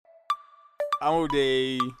I'm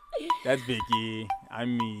O'Day. That's Vicky.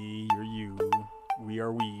 I'm me. You're you. We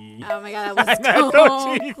are we. Oh my god, that was so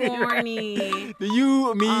corny. The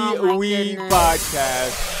You, Me, We goodness.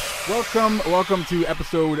 podcast. Welcome to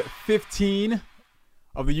episode 15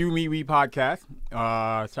 of the You, Me, We podcast.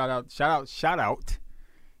 Shout out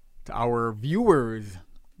to our viewers.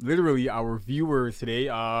 Literally our viewers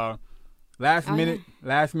today. Last minute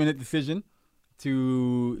decision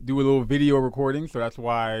to do a little video recording, so that's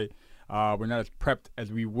why we're not as prepped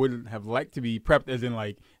as we would have liked to be. Prepped as in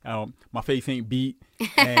like my face ain't beat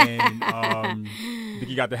and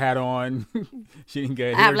Vicky got the hat on. She didn't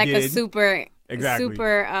get. I have like a super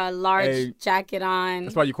large jacket on.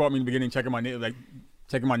 That's why you caught me in the beginning checking my nails,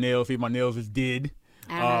 see if my nails is did.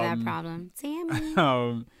 I don't have that problem.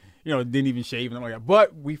 Sammy. Didn't even shave and all like that.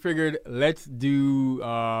 But we figured let's do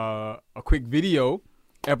a quick video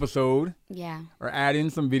episode. Yeah. Or add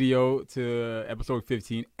in some video to episode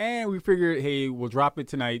 15. And we figured, hey, we'll drop it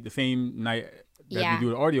tonight, the same night that we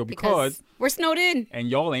do the audio because we're snowed in.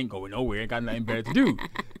 And y'all ain't going nowhere. Ain't got nothing better to do.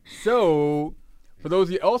 So for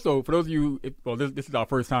those of you, this is our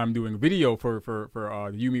first time doing video for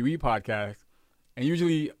the You Me We podcast. And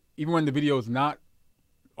usually, even when the video is not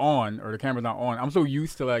on or the camera's not on, I'm so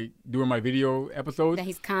used to like doing my video episodes that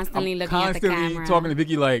he's constantly looking at the camera, talking to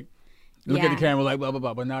Vicky like look at the camera like blah blah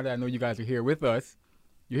blah. But now that I know you guys are here with us,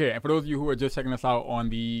 you're here. And for those of you who are just checking us out on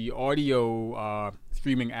the audio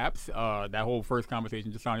streaming apps, that whole first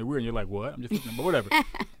conversation just sounded weird and you're like, what? I'm just listening, but whatever.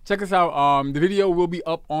 Check us out. The video will be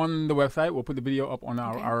up on the website. We'll put the video up on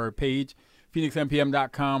our page,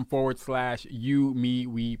 phoenixmpm.com/You Me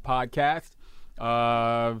We podcast.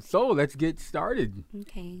 So let's get started.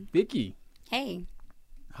 Okay. Vicky. Hey.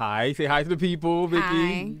 Hi. Say hi to the people, Vicky.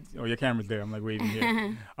 Hi. Oh, your camera's there. I'm like waving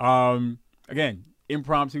here. Again,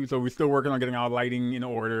 impromptu. So we're still working on getting our lighting in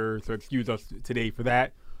order. So excuse us today for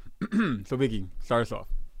that. So Vicky, start us off.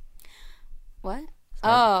 What?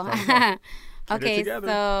 Start us off. Okay.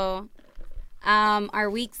 So, our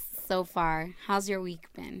weeks so far. How's your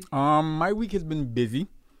week been? My week has been busy.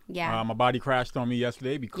 Yeah. My body crashed on me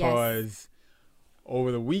yesterday because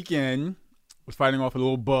over the weekend was fighting off a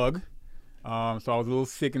little bug. So I was a little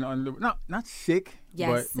sick and not sick,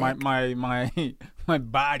 but sick. my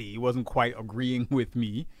body wasn't quite agreeing with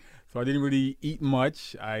me. So I didn't really eat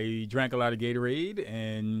much. I drank a lot of Gatorade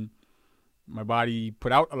and my body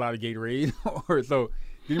put out a lot of Gatorade. So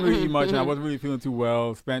didn't really eat much and I wasn't really feeling too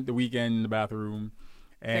well. Spent the weekend in the bathroom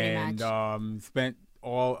and spent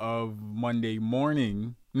all of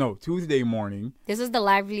Tuesday morning. This is the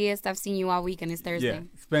liveliest I've seen you all week, and it's Thursday. Yeah,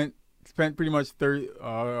 spent pretty much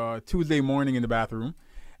Tuesday morning in the bathroom,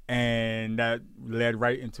 and that led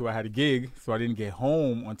right into I had a gig, so I didn't get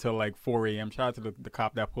home until like 4 a.m. Shout out to the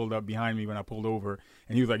cop that pulled up behind me when I pulled over,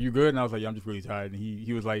 and he was like, "You good?" And I was like, "Yeah, I'm just really tired." And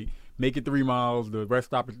he was like, "Make it 3 miles. The rest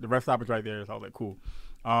stop is right there." So I was like, "Cool."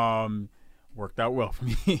 Worked out well for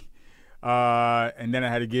me. And then I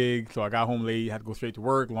had a gig, so I got home late, had to go straight to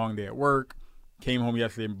work, long day at work. Came home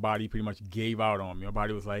yesterday, my body pretty much gave out on me. My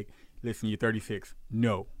body was like, listen, you're 36.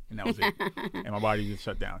 No. And that was it. And my body just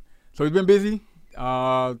shut down. So it's been busy.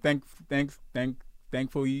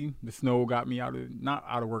 Thankfully, the snow got me not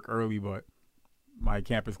out of work early, but my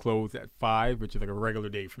campus closed at 5, which is like a regular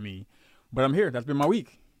day for me. But I'm here. That's been my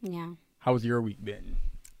week. Yeah. How's your week been?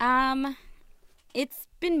 It's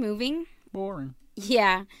been moving. Boring.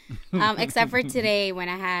 Yeah. Except for today when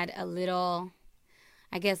I had a little,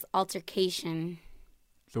 I guess, altercation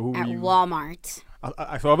at Walmart.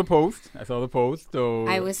 I saw the post. So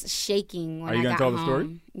I was shaking when I got home. Are you going to tell the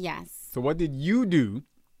story? Yes. So what did you do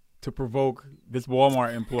to provoke this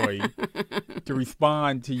Walmart employee to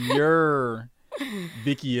respond to your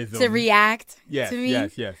Vickyism? To react to me?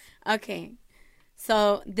 Yes. Okay.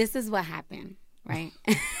 So this is what happened, right?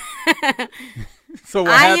 So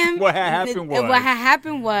what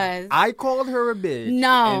happened was I called her a bitch.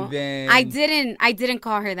 No, and then I didn't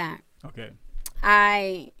call her that. Okay.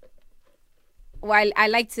 I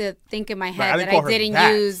like to think in my head that I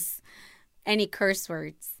didn't use any curse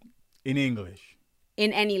words in English,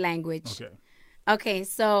 in any language. Okay.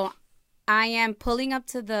 So I am pulling up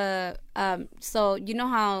to the so you know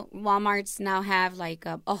how Walmarts now have like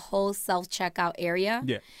a whole self-checkout area?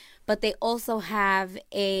 Yeah. But they also have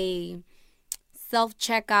a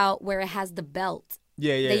self-checkout where it has the belt.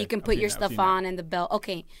 Yeah. That you can put your stuff on and the belt.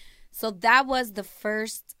 Okay. So that was the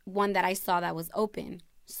first one that I saw that was open.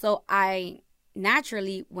 So I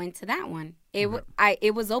naturally went to that one. It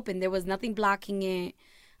was open. There was nothing blocking it.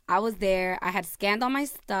 I was there. I had scanned all my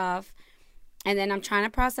stuff. And then I'm trying to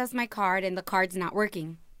process my card and the card's not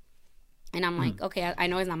working. And I'm like, okay, I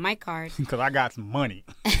know it's not my card. Because I got some money.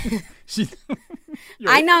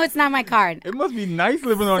 I know it's not my card. It must be nice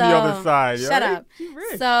living on the other side. Shut right? up.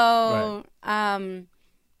 So,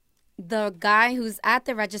 the guy who's at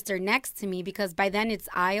the register next to me, because by then it's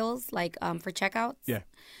aisles, like for checkouts. Yeah.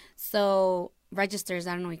 So registers,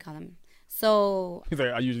 I don't know what you call them. So he's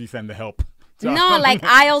like, I usually send the help. So, no, like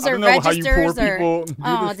aisles or registers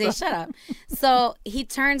they shut up. So he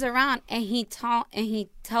turns around and he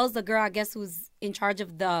tells the girl, I guess, who's in charge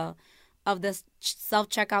of the self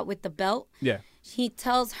checkout with the belt. Yeah. He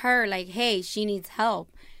tells her like, hey, she needs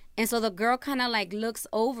help. And so the girl kind of like looks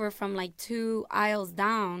over from like 2 aisles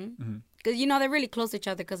down, because they're really close to each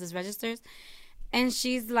other because it's registers. And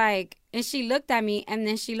she's like, and she looked at me, and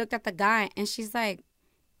then she looked at the guy, and she's like,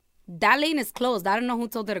 that lane is closed. I don't know who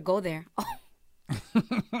told her to go there.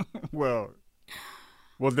 Well,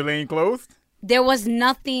 was the lane closed? There was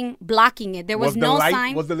nothing blocking it. There was no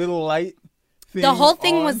sign. Was the little light thing The whole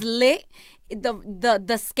thing on? was lit.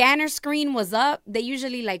 The scanner screen was up. They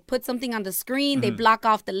usually like put something on the screen. They block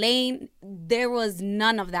off the lane. There was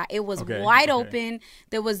none of that. It was wide open.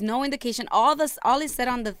 There was no indication. All it said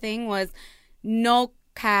on the thing was no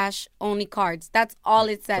cash, only cards. That's all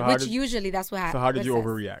it said. So usually that's what happens. So how did you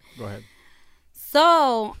overreact? Go ahead.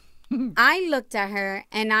 So I looked at her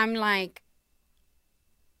and I'm like,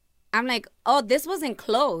 oh, this wasn't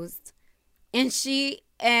closed. And she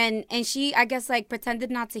I guess like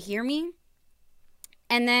pretended not to hear me.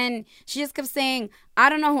 And then she just kept saying, I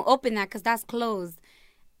don't know who opened that because that's closed.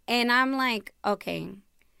 And I'm like, okay. And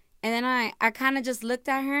then I kind of just looked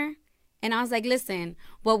at her and I was like, listen,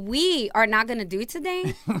 what we are not going to do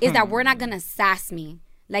today is that we're not going to sass me.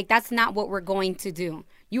 Like, that's not what we're going to do.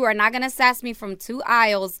 You are not going to sass me from 2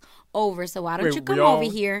 aisles over. So why don't you come over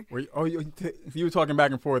here? You were talking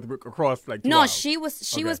back and forth across like 2 No, aisles.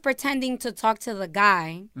 she was pretending to talk to the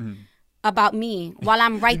guy about me while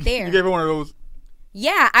I'm right there. You gave her one of those.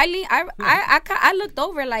 Yeah, I looked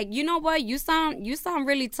over like, you know what? You sound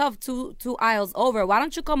really tough 2 aisles over. Why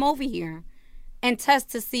don't you come over here and test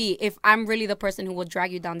to see if I'm really the person who will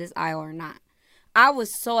drag you down this aisle or not? I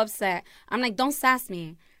was so upset. I'm like, don't sass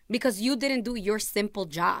me because you didn't do your simple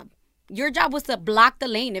job. Your job was to block the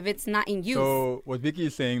lane if it's not in use. So what Vicky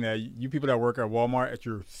is saying that you people that work at Walmart at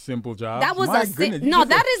your simple job. That was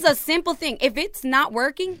that is a simple thing. If it's not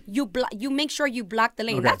working, you make sure you block the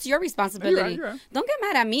lane. Okay. That's your responsibility. You're right. Don't get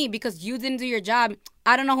mad at me because you didn't do your job.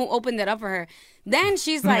 I don't know who opened it up for her. Then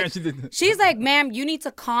she's like, she's like, ma'am, you need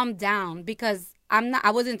to calm down because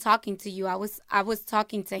I wasn't talking to you. I was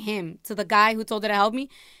talking to him, to the guy who told her to help me.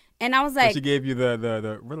 And I was like, so she gave you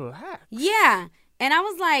the relax. Yeah. And I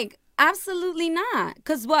was like, absolutely not.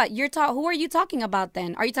 Because what? Who are you talking about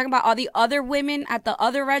then? Are you talking about all the other women at the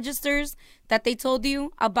other registers that they told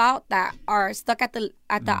you about that are stuck at the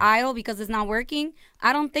aisle because it's not working?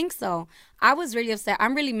 I don't think so. I was really upset.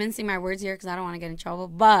 I'm really mincing my words here because I don't want to get in trouble.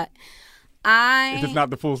 But Is this not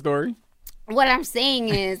the full story? What I'm saying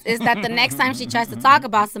is that the next time she tries to talk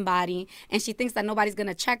about somebody and she thinks that nobody's going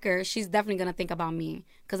to check her, she's definitely going to think about me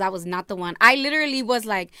because I was not the one. I literally was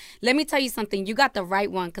like, let me tell you something. You got the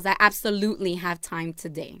right one because I absolutely have time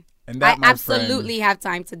today. And that, I absolutely have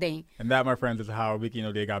time today. And that, my friends, is how Vicky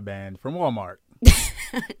O'Day got banned from Walmart.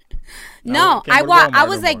 No, I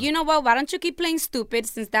was like, you know what? Why don't you keep playing stupid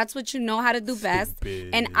since that's what you know how to do best?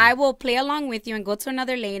 And I will play along with you and go to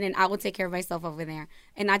another lane and I will take care of myself over there.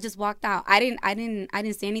 And I just walked out. I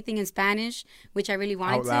didn't say anything in Spanish, which I really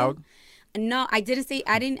wanted to. Out loud? No, I didn't say.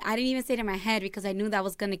 I didn't even say it in my head because I knew that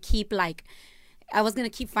was gonna keep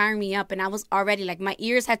firing me up, and I was already like my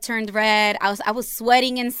ears had turned red. I was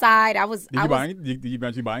sweating inside. Did you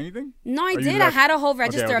eventually buy anything? No, I did. I had a whole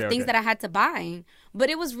register of things that I had to buy, but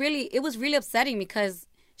it was really upsetting because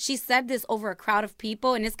she said this over a crowd of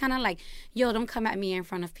people, and it's kind of like, yo, don't come at me in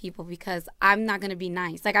front of people because I'm not gonna be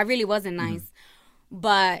nice. Like I really wasn't nice,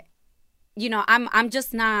 but. You know, I'm not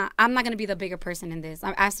going to be the bigger person in this.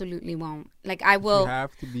 I absolutely won't. Like, I will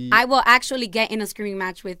actually get in a screaming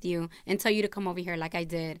match with you and tell you to come over here like I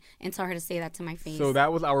did and tell her to say that to my face. So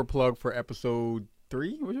that was our plug for episode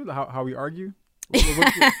 3? How we argue?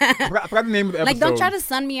 I forgot the name of the episode. Like, don't try to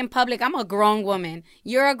sun me in public. I'm a grown woman.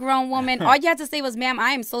 You're a grown woman. All you had to say was, ma'am,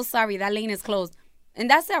 I am so sorry. That lane is closed. And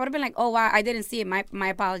that's it. I would have been like, oh, wow, I didn't see it. My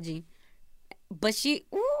apology. But she...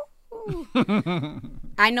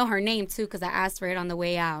 I know her name too because I asked for it on the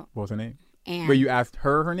way out. What's her name? Anne. But you asked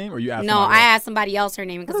her name, or you asked? No, I asked somebody else her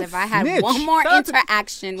name because if I had one more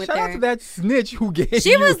interaction with her, shout out to that snitch who gave.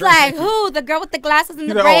 She was like, "Who? The girl with the glasses and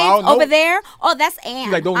the braids over there? Oh, that's Anne."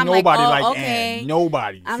 She's like, "Don't nobody like Anne.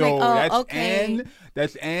 Nobody." I'm so like, "Oh, that's okay." Anne.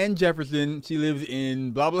 That's Anne Jefferson. She lives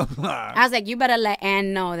in blah blah blah. I was like, "You better let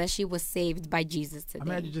Anne know that she was saved by Jesus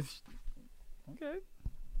today." I mean, you just okay.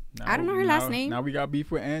 I don't know her last name. Now we got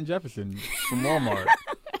beef with Ann Jefferson from Walmart.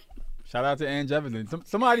 Shout out to Ann Jefferson.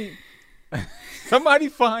 Somebody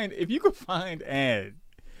find, if you could find Ann,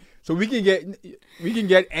 so we can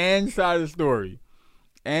get Ann's side of the story.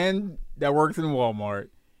 Ann that works in Walmart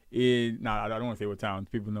I don't want to say what town.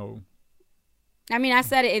 People know. I mean, I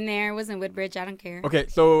said it in there. It wasn't Woodbridge. I don't care. Okay,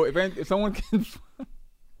 so if someone can.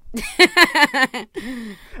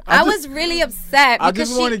 I was really upset because I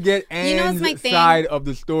just want to get Ann's side of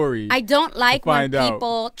the story. I don't like when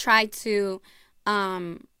people try to,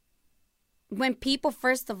 when people,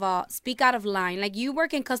 first of all, speak out of line. Like, you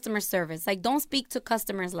work in customer service. Like, don't speak to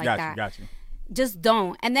customers like that. Gotcha. Just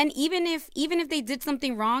don't. And then even if they did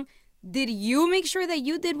something wrong, did you make sure that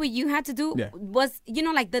you did what you had to do? Yeah. Was,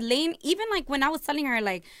 like the lane, even like when I was telling her,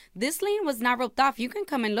 like, this lane was not roped off. You can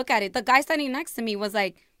come and look at it. The guy standing next to me was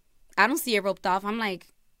like, I don't see it roped off. I'm like,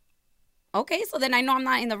 okay, so then I know I'm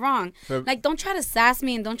not in the wrong. So, like, don't try to sass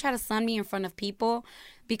me and don't try to sun me in front of people,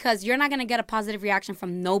 because you're not going to get a positive reaction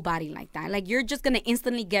from nobody like that. Like, you're just going to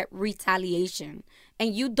instantly get retaliation.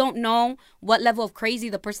 And you don't know what level of crazy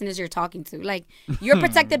the person is you're talking to. Like, you're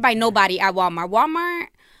protected by nobody at Walmart. Walmart,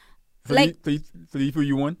 so you feel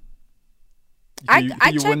you won?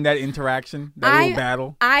 You won that interaction, little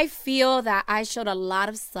battle? I feel that I showed a lot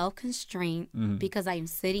of self-constraint because I am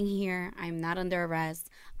sitting here. I'm not under arrest.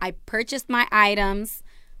 I purchased my items.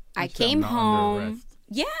 I came home.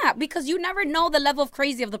 Yeah, because you never know the level of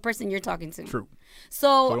crazy of the person you're talking to. True.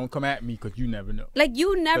 So don't come at me, because you never know. Like,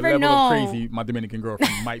 you never know. The level of crazy my Dominican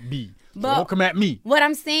girlfriend might be. So don't come at me. What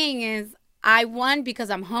I'm saying is, I won because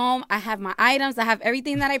I'm home. I have my items. I have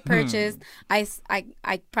everything that I purchased. I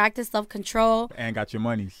practice self-control. And got your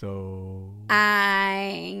money, so.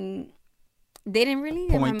 They didn't really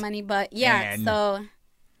get my money, but yeah. So,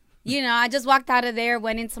 I just walked out of there,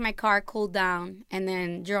 went into my car, cooled down, and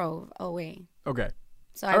then drove away. Okay.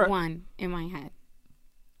 So I won in my head.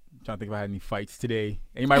 I'm trying to think if I had any fights today.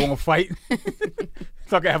 Anybody want to fight?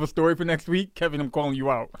 So I can have a story for next week? Kevin, I'm calling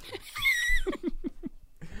you out.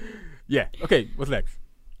 Yeah. Okay. What's next?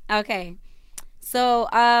 Okay. So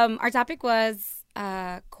our topic was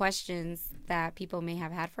questions that people may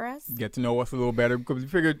have had for us. Get to know us a little better, because we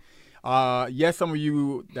figured, yes, some of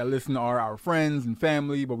you that listen are our friends and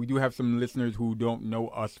family, but we do have some listeners who don't know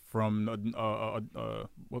us from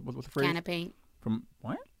what's the phrase? Can of paint. From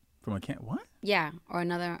what? From a can? What? Yeah, or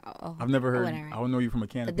another. I've never heard. I don't know you from a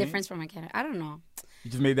can of paint. The difference from a can. I don't know. You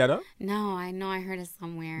just made that up? No, I know. I heard it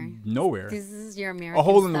somewhere. Nowhere. This is your American A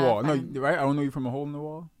hole in stuff. the wall. No, right? I don't know you from a hole in the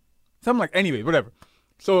wall. Something like. Anyway, whatever.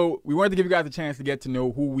 So we wanted to give you guys a chance to get to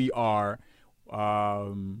know who we are,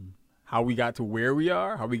 how we got to where we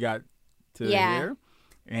are, how we got to here,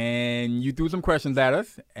 and you threw some questions at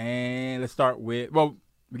us. And let's start with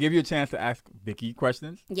we gave you a chance to ask Vicky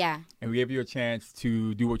questions. Yeah. And we gave you a chance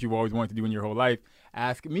to do what you've always wanted to do in your whole life,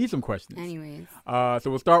 ask me some questions. Anyways. So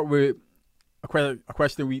we'll start with a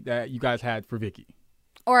question that you guys had for Vicky.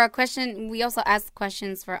 Or a question. We also asked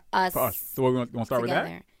questions for us. So we want to start together.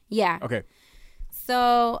 with that? Yeah. Okay.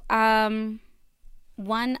 So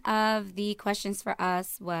one of the questions for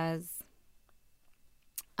us was,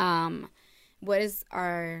 what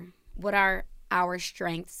are our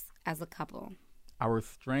strengths as a couple? Our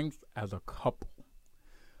strengths as a couple.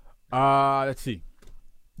 Let's see.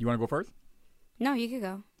 You want to go first? No, you can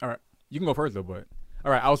go. All right. You can go first, though, but.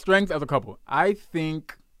 All right. Our strengths as a couple. I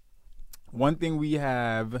think one thing we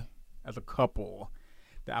have as a couple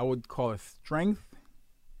that I would call a strength.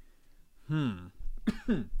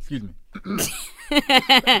 Excuse me.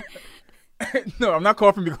 No, I'm not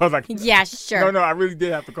coughing because I can. Yeah, sure. No, I really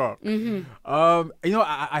did have to cough. Mm-hmm.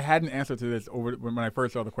 I had an answer to this when I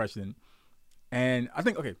first saw the question. And I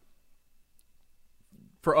think, okay,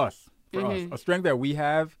 for us, a strength that we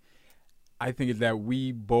have, I think, is that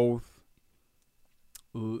we both,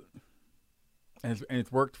 and it's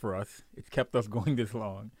worked for us, it's kept us going this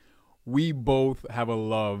long, we both have a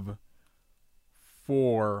love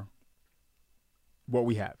for what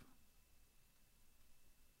we have.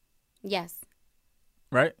 Yes.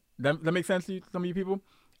 Right? That makes sense to some of you people?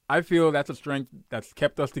 I feel that's a strength that's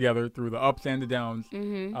kept us together through the ups and the downs.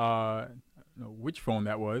 Mm-hmm. I don't know which phone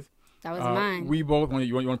that was. That was mine. We both.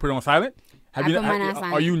 You want to put it on silent? Put mine on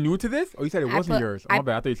silent. Are you new to this? Oh, you said it wasn't yours. My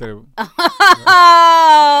bad. I thought you said it.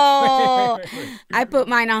 Oh, I put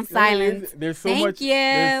mine on silent. There's so Thank much.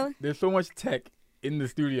 you. There's so much tech in the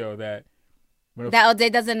studio that that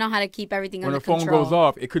Ode doesn't know how to keep everything under control. When the phone goes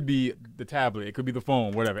off, it could be the tablet, it could be the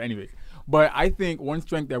phone, whatever. Anyways, but I think one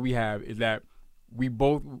strength that we have is that we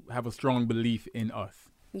both have a strong belief in us.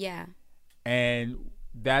 Yeah. And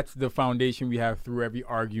that's the foundation we have through every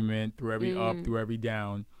argument, through every up, through every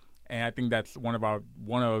down. and I think that's one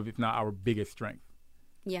of if not our biggest strength.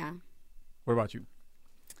 Yeah. What about you?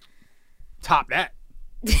 Top that.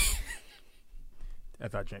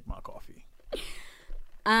 As I drink my coffee.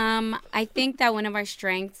 I think that one of our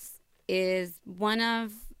strengths is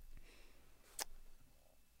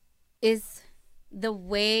the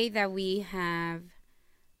way that we have.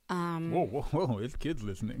 Whoa! It's kids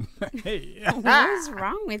listening. Hey, what is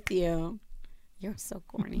wrong with you? You're so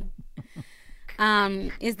corny.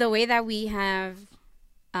 Is the way that we have,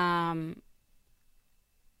 I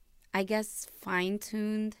guess,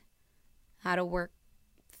 fine-tuned how to work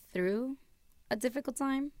through a difficult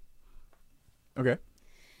time. Okay.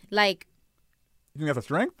 Like, you think that's a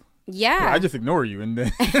strength? Yeah. Well, I just ignore you, and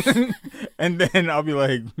then and then I'll be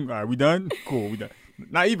like, "Are we done? Cool, we done."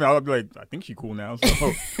 Not even. I'll be like, "I think she's cool now."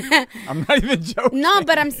 So I'm not even joking. No,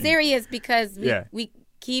 but I'm serious because we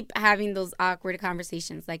keep having those awkward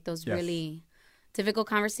conversations, like those really difficult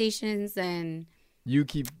conversations, and you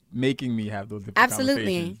keep making me have those difficult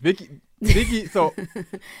absolutely, Vicky. So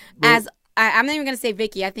as I'm not even gonna say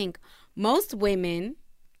Vicky. I think most women.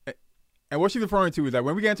 And what she's referring to is that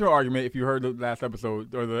when we get into an argument, if you heard the last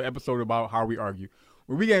episode or the episode about how we argue,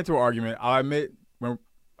 when we get into an argument, I'll admit when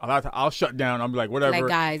I'll shut down. I'll be like, whatever, like,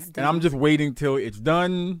 guys, and I'm just waiting till it's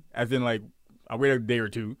done. As in, like, I'll wait a day or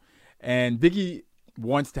two, and Vicky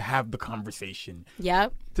wants to have the conversation.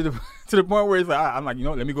 Yep. To the point where it's like I'm like,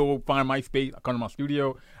 let me go find my space. I'll come to my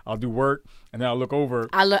studio. I'll do work, and then I'll look over.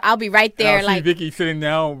 I'll be right there. I'll see Vicky sitting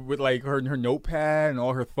down with like her notepad and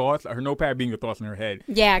all her thoughts. Her notepad being the thoughts in her head.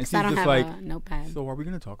 Yeah, because I don't have a notepad. So are we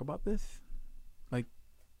gonna talk about this? Like,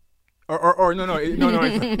 or no,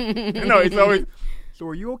 it's always. So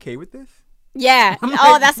are you okay with this? Yeah.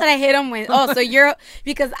 Oh, that's what I hit him with. Oh, so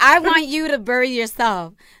because I want you to bury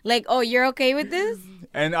yourself. Like, oh, you're okay with this?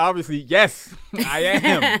 And obviously, yes, I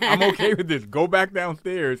am. I'm okay with this. Go back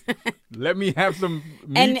downstairs. Let me have some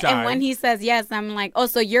me time. And when he says yes, I'm like, oh,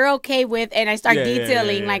 so you're okay with, and I start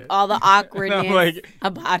detailing like all the awkwardness like,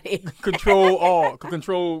 about it.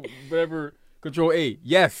 Control whatever. Control A.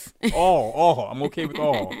 Yes. All. I'm okay with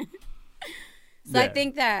all. So I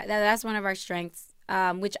think that's one of our strengths.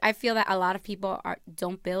 Which I feel that a lot of people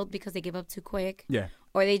don't build because they give up too quick. Yeah.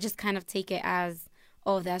 Or they just kind of take it as,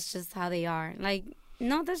 oh, that's just how they are. Like,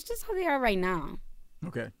 no, that's just how they are right now.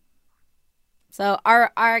 Okay. So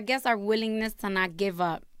I guess our willingness to not give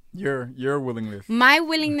up. Your willingness. My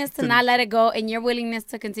willingness to not let it go, and your willingness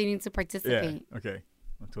to continue to participate. Yeah. Okay.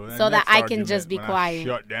 So that I can just be quiet.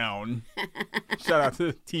 Shut down. Shout out to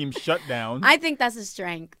the team Shutdown. I think that's a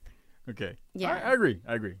strength. Okay. Yeah. I agree.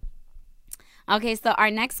 Okay, so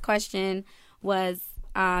our next question was,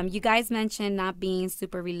 you guys mentioned not being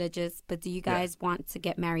super religious, but do you guys want to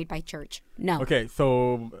get married by church? No. Okay,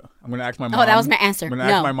 so I'm going to ask my mom. Oh, that was my answer. I'm going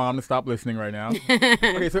to ask my mom to stop listening right now.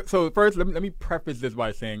 Okay, so first, let me preface this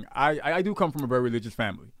by saying I do come from a very religious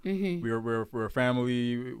family. Mm-hmm. We're a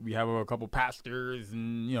family. We have a couple pastors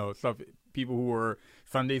and, stuff. People who were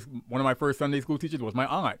Sundays. One of my first Sunday school teachers was my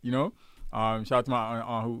aunt, Shout out to my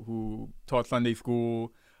aunt who taught Sunday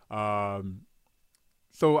school.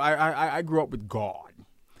 So I grew up with God,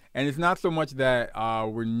 and it's not so much that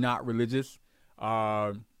we're not religious.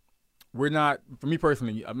 We're not. For me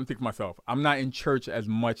personally, I'm gonna think for myself. I'm not in church as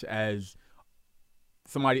much as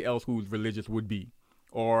somebody else who's religious would be,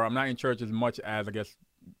 or I'm not in church as much as I guess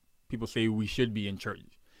people say we should be in church.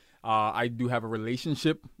 I do have a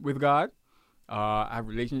relationship with God. I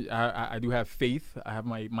do have faith. I have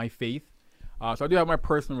my faith. So I do have my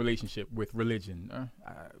personal relationship with religion.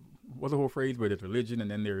 What's the whole phrase? Where there's religion and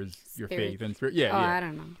then there's your faith and spirit. Yeah, I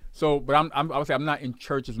don't know. So, but I would say I'm not in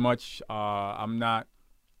church as much. I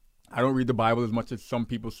don't read the Bible as much as some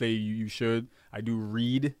people say you should. I do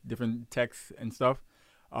read different texts and stuff.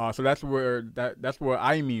 So that's what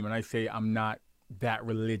I mean when I say I'm not that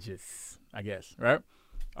religious, I guess, right?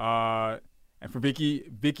 And for Vicky,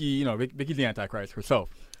 Vicky's the Antichrist herself.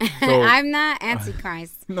 So, I'm not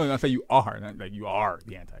Antichrist. No, I say you are. Not like you are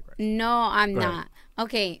the Antichrist. No, I'm not.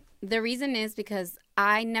 Okay, the reason is because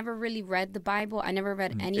I never really read the Bible. I never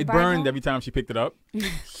read any Bible. It burned every time she picked it up,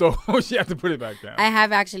 so she had to put it back down. I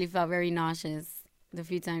have actually felt very nauseous the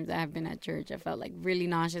few times I have been at church. I felt like really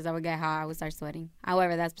nauseous. I would get hot. I would start sweating.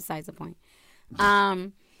 However, that's besides the point.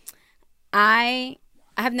 I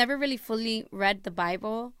have never really fully read the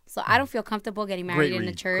Bible, so I don't feel comfortable getting married in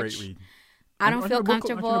a church. Great read. I don't feel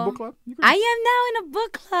comfortable. Aren't you in a book club? I am now in a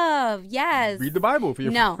book club. Yes. Read the Bible for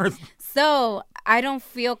your first. So I don't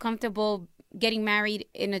feel comfortable getting married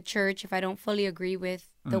in a church if I don't fully agree with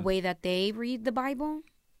the way that they read the Bible.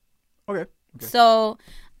 Okay. So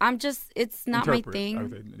it's not my Interpret. thing.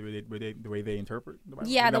 The way they interpret the Bible?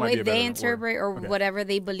 Yeah, That the might way be a better they word. interpret or Okay. whatever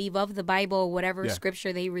they believe of the Bible, whatever Yeah.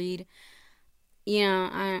 scripture they read.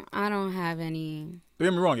 Yeah, I don't have any. Don't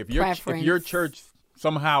get me wrong. If your Preference. church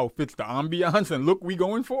somehow fits the ambiance and look we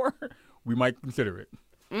going for, we might consider it.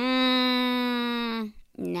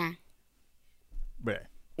 Nah. But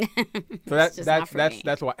yeah. So that's just not for me.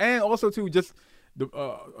 that's why. And also too, just the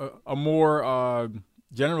a more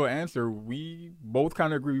general answer. We both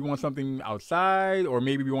kind of agree. We want something outside, or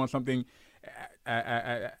maybe we want something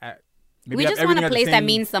at maybe We have just want everything a at the place that same-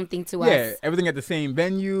 means something to Yeah, us. everything at the same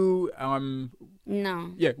venue.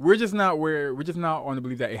 No. Yeah, we're just not on the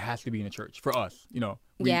belief that it has to be in a church for us. You know.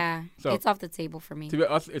 Yeah, so- it's off the table for me. To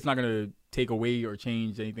us, it's not gonna take away or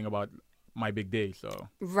change anything about my big day. So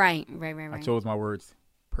Right. I chose my words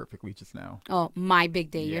perfectly just now. Oh, my big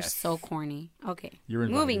day. You're Yes. so corny. Okay. You're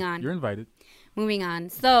invited. Moving on. You're invited. Moving on.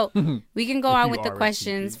 So we can go If on you with the are,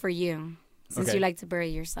 questions STP. for you, since Okay. you like to bury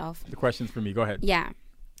yourself. The questions for me. Go ahead. Yeah.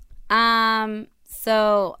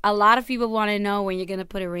 So a lot of people want to know when you're gonna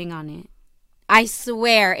put a ring on it. I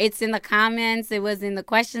swear, it's in the comments. It was in the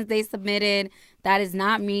questions they submitted. That is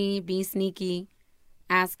not me being sneaky,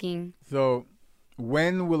 asking. So,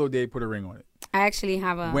 when will O'Day put a ring on it? I actually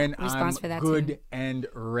have a When response I'm for that good too. and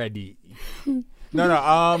ready.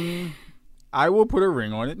 No. I will put a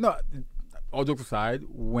ring on it. No, all jokes aside,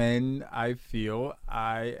 when I feel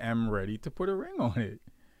I am ready to put a ring on it,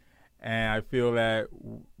 and I feel that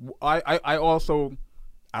I also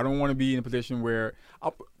I don't want to be in a position where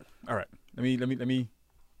all right. Let me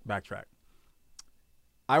backtrack.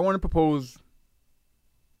 I want to propose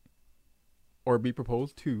or be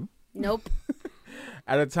proposed to Nope.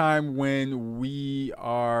 at a time when we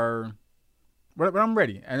are when I'm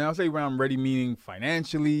ready. And I'll say when I'm ready meaning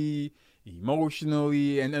financially,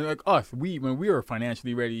 emotionally, and like us, when we are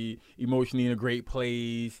financially ready, emotionally in a great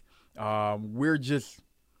place,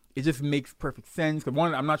 it just makes perfect sense. Because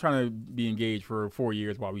one, I'm not trying to be engaged for 4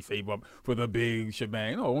 years while we save up for the big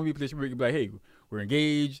shebang. No, I want to be in a position where we can be like, hey, we're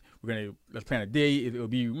engaged. Let's plan a date. It'll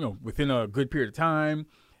be within a good period of time.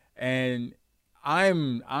 And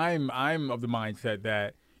I'm of the mindset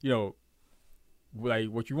that like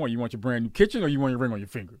what you want. You want your brand new kitchen, or you want your ring on your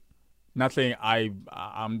finger. Not saying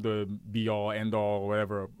I'm the be all end all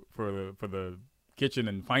whatever for the kitchen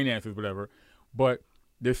and finances whatever, but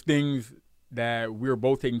there's things that we're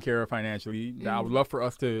both taking care of financially that I would love for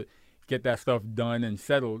us to get that stuff done and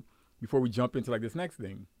settled before we jump into like this next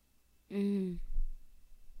thing. Mm.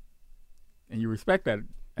 And you respect that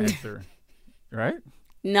answer, right?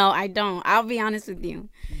 No, I don't. I'll be honest with you.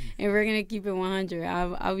 If we're gonna keep it 100,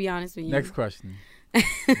 I'll be honest with you. Next question.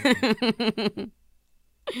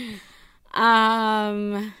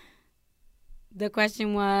 The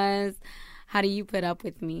question was, how do you put up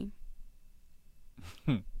with me?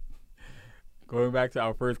 Going back to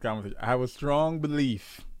our first conversation, I have a strong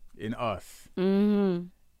belief in us. Mm-hmm.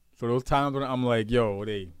 So those times when I'm like, yo,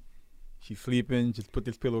 she's sleeping, just put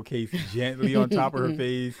this pillowcase gently on top of her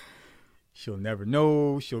face. She'll never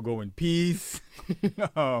know. She'll go in peace.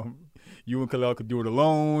 You and Kalel could do it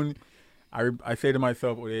alone. I say to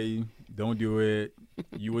myself, don't do it.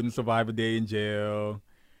 You wouldn't survive a day in jail.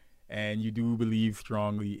 And you do believe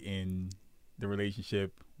strongly in the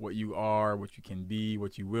relationship, what you are, what you can be,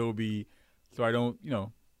 what you will be. So I don't,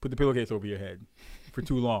 put the pillowcase over your head for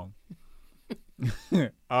too long.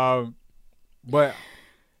 But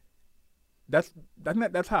that's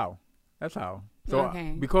how. That's how. So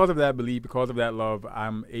Okay. because of that belief, because of that love,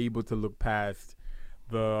 I'm able to look past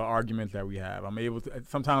the arguments that we have. I'm able to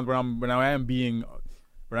sometimes when I am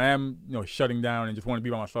shutting down and just want to be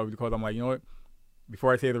by myself, because I'm like, you know what?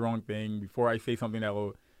 Before I say the wrong thing, before I say something that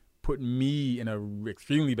will put me in a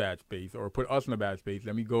extremely bad space or put us in a bad space,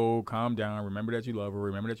 let me go calm down. Remember that you love her.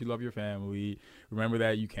 Remember that you love your family. Remember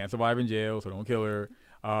that you can't survive in jail, so don't kill her.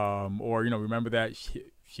 Or remember that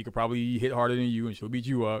she could probably hit harder than you and she'll beat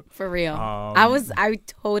you up. For real. I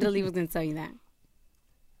totally was gonna tell you that.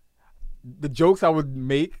 The jokes I would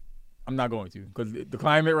make, I'm not going to, because the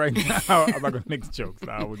climate right now, I'm not going to make the jokes that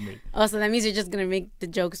I would make. Oh, so that means you're just gonna make the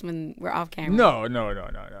jokes when we're off camera. No,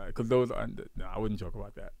 because those are, no, I wouldn't joke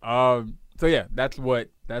about that. So yeah, that's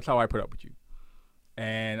how I put up with you.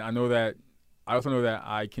 And I also know that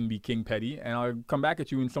I can be king petty, and I'll come back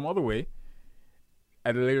at you in some other way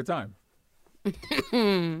at a later time.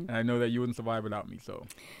 And I know that you wouldn't survive without me, so.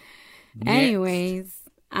 Anyways,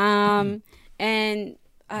 and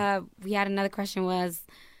we had another question was,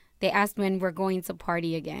 they asked when we're going to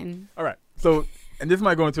party again. All right. So, and this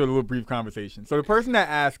might go into a little brief conversation. So the person that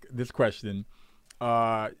asked this question,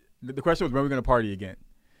 the question was when we're going to party again.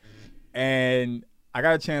 And I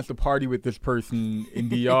got a chance to party with this person in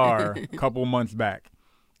DR a couple months back.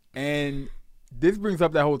 And this brings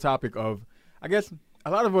up that whole topic of, I guess,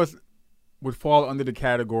 a lot of us would fall under the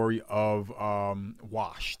category of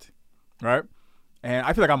washed, right? And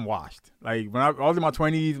I feel like I'm washed. Like when I was in my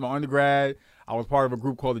 20s, my undergrad, I was part of a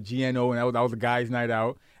group called the GNO, and that was a guys' night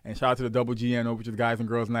out. And shout out to the double GNO, which is guys and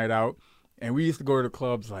girls night out. And we used to go to the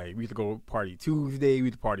clubs, like we used to go party Tuesday, we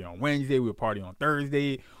used to party on Wednesday, we would party on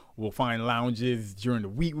Thursday. We'll find lounges during the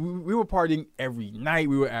week. We were partying every night.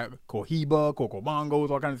 We were at Cohiba, Coco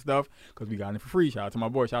Bongos, all kinds of stuff, because we got it for free. Shout out to my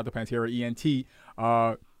boy. Shout out to Pantera ENT.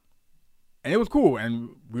 And it was cool. And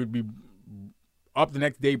we would be up the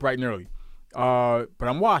next day bright and early. But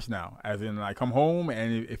I'm washed now. As in, I come home,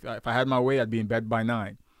 and if I had my way, I'd be in bed by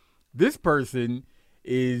 9. This person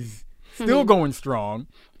is still going strong.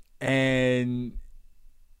 And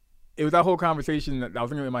it was that whole conversation that I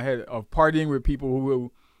was thinking in my head of partying with people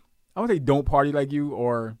who, I would say, don't party like you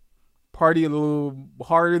or party a little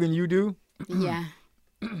harder than you do. Yeah.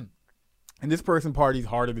 And this person parties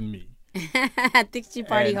harder than me. I think she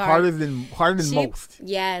party hard. Harder than most.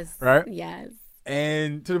 Yes. Right? Yes.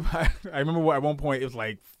 And I remember at one point it was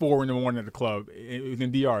like 4 a.m. at the club. It was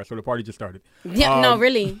in DR, so the party just started. Yeah, no,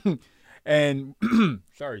 really. And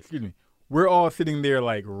sorry, excuse me. We're all sitting there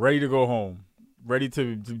like ready to go home, ready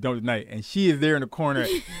to done with the night, and she is there in the corner,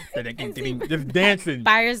 just dancing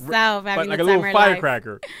by herself, having like the a time little of her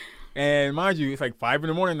firecracker. Life. And mind you, it's like 5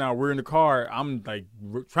 a.m. now. We're in the car. I'm like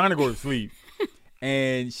trying to go to sleep,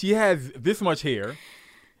 and she has this much hair,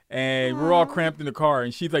 and we're all cramped in the car,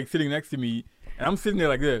 and she's like sitting next to me. And I'm sitting there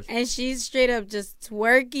like this. And she's straight up just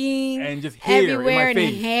twerking. And just hair everywhere in my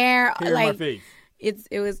face. And hair in my face.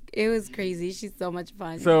 It was crazy. She's so much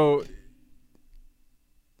fun. So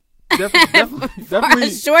definitely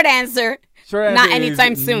short answer. Not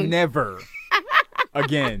anytime soon. Never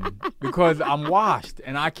again. Because I'm washed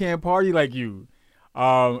and I can't party like you.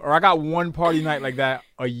 Or I got one party night like that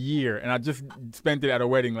a year, and I just spent it at a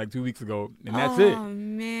wedding like 2 weeks ago, and that's it. Oh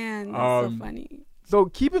man, that's so funny. So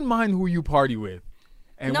keep in mind who you party with.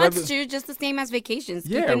 And no, it's true. Just the same as vacations.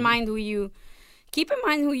 Yeah. Keep in mind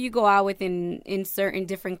who you go out with in certain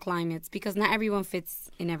different climates, because not everyone fits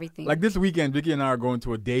in everything. Like this weekend, Vicky and I are going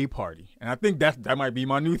to a day party, and I think that might be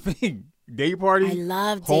my new thing. Day party. I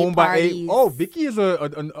love home day parties. By 8. Oh, Vicky is a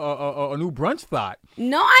new brunch thought.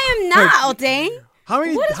 No, I am not, Ote.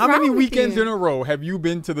 How many weekends in a row have you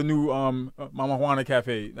been to the new Mama Juana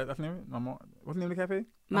Cafe? That's the name of it? What's the name of the cafe?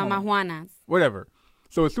 Mama Juana's. Whatever.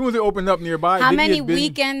 So as soon as it opened up nearby, how many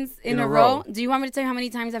weekends in a row? Do you want me to tell you how many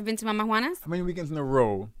times I've been to Mama Juana's? How many weekends in a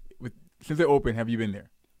row since it opened have you been there?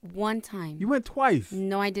 One time. You went twice.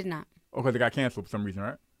 No, I did not. Oh, because it got canceled for some reason,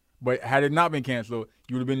 right? But had it not been canceled,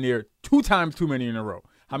 you would have been there 2 times too many in a row.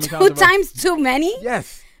 How many times? 2 times too many?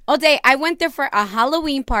 Yes. Ote, I went there for a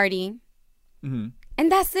Halloween party, and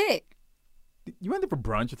that's it. You went there for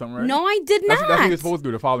brunch or something, right? No, I did not. That's what you're supposed to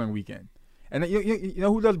do the following weekend. And you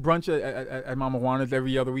know who does brunch at Mama Juana's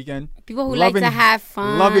every other weekend? People who like to have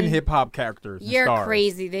fun. Loving hip-hop characters. You're stars.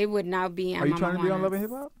 Crazy. They would not be at Mama Juana's. Are you trying to be on Loving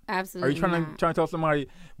Hip-Hop? Absolutely Are you trying to tell somebody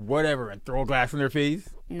whatever and throw a glass in their face?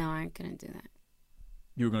 No, I couldn't do that.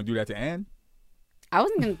 You were going to do that to Ann? I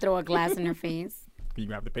wasn't going to throw a glass in her face. You're going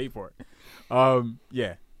to have to pay for it.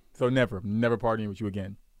 Yeah. So never partying with you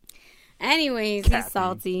again. Anyways, Kathy. He's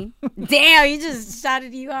salty. Damn, you just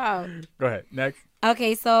shouted you out. Go ahead. Next.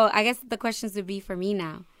 Okay, so I guess the questions would be for me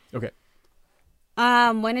now. Okay.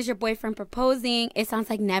 When is your boyfriend proposing? It sounds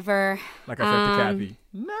like never. Like I said to Kathy.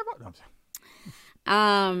 Never.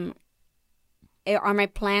 I'm sorry. Are my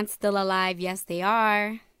plants still alive? Yes, they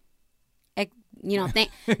are.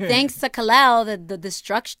 Thanks to Kalel,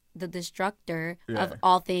 the destructor of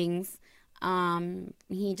all things.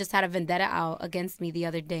 He just had a vendetta out against me the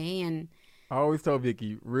other day, and I always tell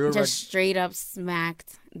Vicky, straight up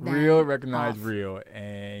smacked them real recognized off. Real,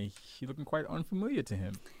 and she's looking quite unfamiliar to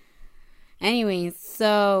him. Anyways,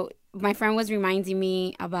 so my friend was reminding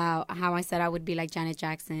me about how I said I would be like Janet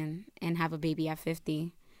Jackson and have a baby at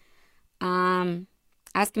 50.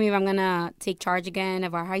 Asking me if I'm gonna take charge again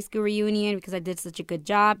of our high school reunion because I did such a good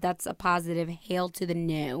job. That's a positive hail to the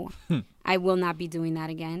no. I will not be doing that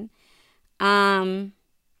again. Let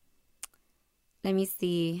me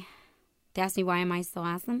see. They asked me why am I so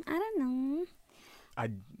awesome? I don't know. I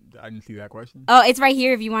didn't see that question. Oh, it's right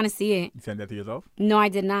here if you want to see it. You sent that to yourself? No, I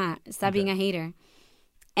did not. Stop being a hater.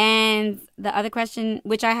 And the other question,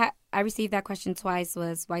 which I received that question twice,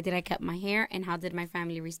 was why did I cut my hair and how did my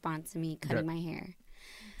family respond to me cutting my hair?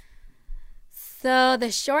 So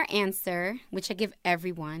the short answer, which I give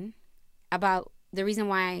everyone, about the reason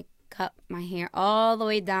why I cut my hair all the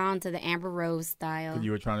way down to the Amber Rose style.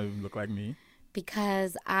 You were trying to look like me?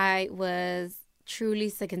 Because I was truly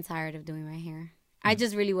sick and tired of doing my hair. I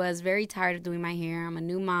just really was very tired of doing my hair. I'm a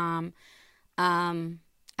new mom. I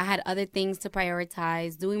had other things to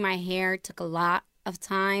prioritize. Doing my hair took a lot of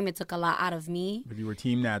time. It took a lot out of me. But you were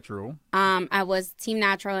team natural. I was team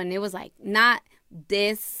natural, and it was like not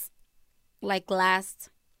this like last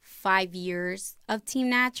 5 years of team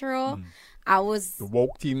natural. I was the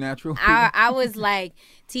woke team natural. I was like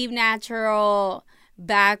team natural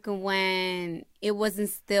back when it wasn't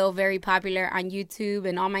still very popular on YouTube,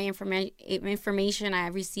 and all my information I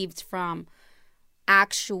received from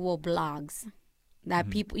actual blogs that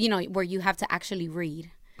people, you know, where you have to actually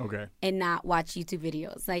read. Okay. And not watch YouTube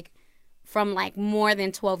videos. Like from like more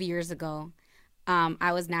than 12 years ago,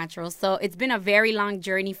 I was natural. So it's been a very long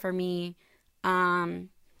journey for me. And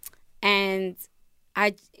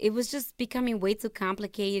it was just becoming way too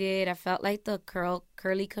complicated. I felt like the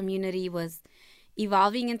curly community was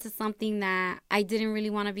evolving into something that I didn't really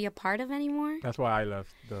want to be a part of anymore. That's why I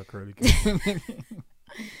left the curly community.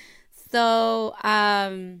 So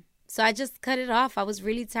I just cut it off. I was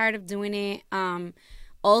really tired of doing it.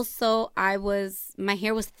 Also, my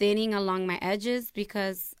hair was thinning along my edges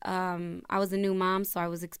because I was a new mom, so I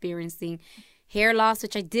was experiencing hair loss,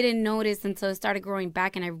 which I didn't notice until it started growing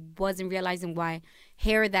back, and I wasn't realizing why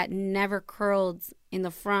hair that never curled in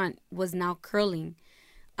the front was now curling.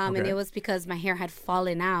 And it was because my hair had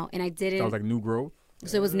fallen out, and I didn't. So it was like new growth?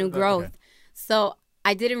 So it was new growth. Okay. So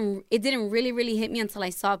it didn't really, really hit me until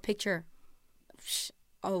I saw a picture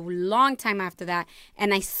a long time after that,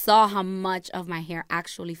 and I saw how much of my hair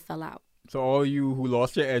actually fell out. So all you who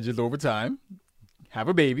lost your edges over time, have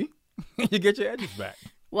a baby, you get your edges back.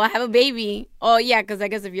 Well, I have a baby. Oh, yeah, because I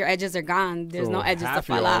guess if your edges are gone, there's no edges to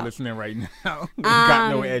fall out. Listening right now,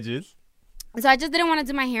 got no edges. So I just didn't want to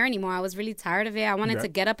do my hair anymore. I was really tired of it. I wanted to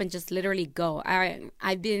get up and just literally go.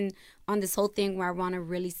 I've been on this whole thing where I want to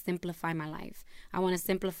really simplify my life. I want to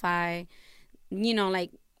simplify, you know,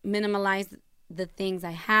 like minimalize the things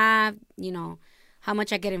I have, you know, how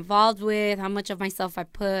much I get involved with, how much of myself I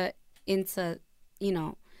put into, you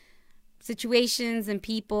know, situations and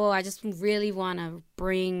people. I just really want to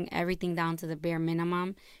bring everything down to the bare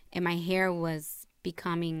minimum. And my hair was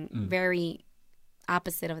becoming very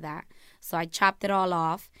opposite of that. So I chopped it all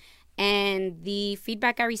off. And the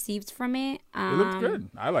feedback I received from it. It looked good.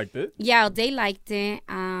 I liked it. Yeah, they liked it.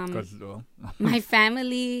 My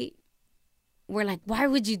family were like, why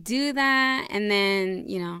would you do that? And then,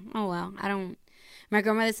 you know, oh, well, my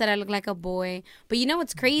grandmother said I look like a boy. But you know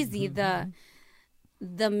what's crazy? The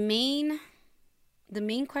main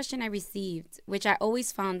question I received, which I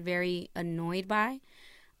always found very annoyed by,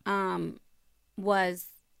 was,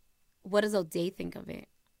 what does O'Day think of it?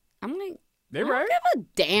 I'm like, they right. I don't give a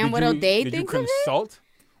damn what O'Day thinks of it. Did you consult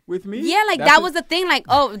with me? Yeah, like that was the thing. Like,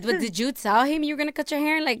 oh, but did you tell him you were gonna cut your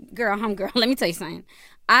hair? Like, girl, let me tell you something.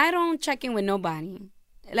 I don't check in with nobody.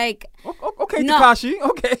 Like, okay, no. Takashi,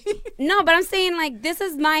 okay. No, but I'm saying, like, this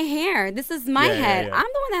is my hair. This is my head. Yeah. I'm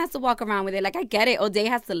the one that has to walk around with it. Like, I get it. O'Day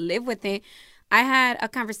has to live with it. I had a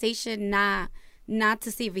conversation not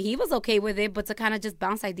to see if he was okay with it, but to kind of just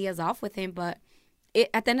bounce ideas off with him. But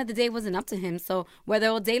at the end of the day, it wasn't up to him. So whether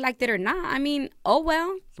O'Day liked it or not, I mean, oh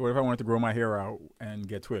well. So what if I wanted to grow my hair out and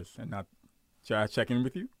get twists and not? Should I check in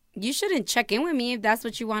with you? You shouldn't check in with me if that's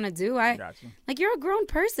what you want to do. Gotcha. Like, you're a grown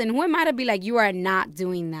person. Who am I to be like, you are not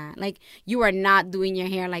doing that? Like, you are not doing your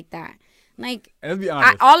hair like that. Like, and let's be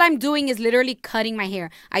honest. All I'm doing is literally cutting my hair.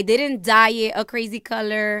 I didn't dye it a crazy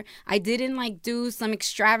color. I didn't, like, do some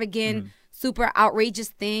extravagant, super outrageous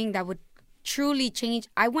thing that would truly change.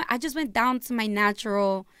 I just went down to my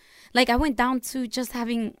natural. Like, I went down to just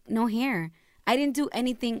having no hair. I didn't do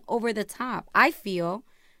anything over the top. I'm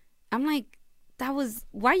like,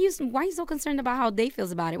 why are you so concerned about how they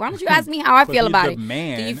feels about it? Why don't you ask me how I feel about it?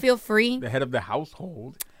 Man, do you feel free? The head of the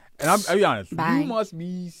household. And I'll be honest, you must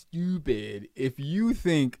be stupid if you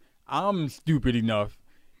think I'm stupid enough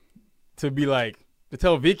to be like, to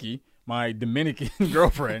tell Vicky, my Dominican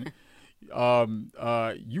girlfriend,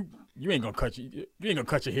 you ain't gonna cut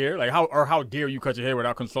your hair. Like, how dare you cut your hair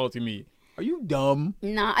without consulting me? Are you dumb?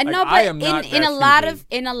 No, like, no, but I am not in a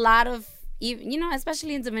lot of, you know,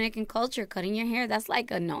 especially in Dominican culture, cutting your hair, that's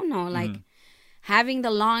like a no-no. Like, having the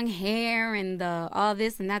long hair and the all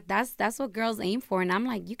this and that's what girls aim for. And I'm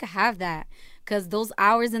like, you could have that, because those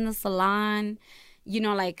hours in the salon, you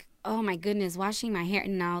know, like, oh my goodness, washing my hair,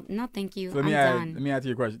 no thank you. So I'm done. Let me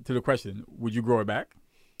answer the question. Would you grow it back?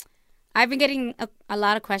 I've been getting a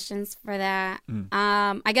lot of questions for that.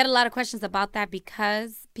 I get a lot of questions about that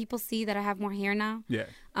because people see that I have more hair now. Yeah.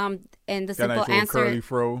 And the Got simple nice answer, curly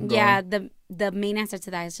fro going. yeah, the main answer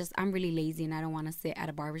to that is just I'm really lazy and I don't want to sit at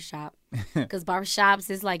a barbershop. Because barbershops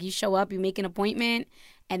is like you show up, you make an appointment,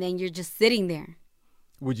 and then you're just sitting there.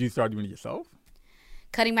 Would you start doing it yourself?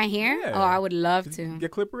 Cutting my hair? Yeah. Oh, I would love Just to.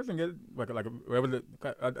 get clippers and get like whatever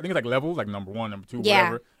I think it's like levels, like number 1, number 2, Yeah.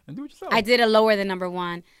 whatever, and do it yourself. I did a lower than number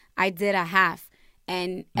 1. I did a half.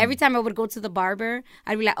 And every time I would go to the barber,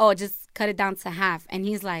 I'd be like, oh, just cut it down to half. And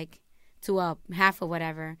he's like, to a half or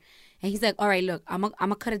whatever. And he's like, all right, look, I'm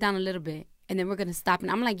gonna cut it down a little bit. And then we're going to stop.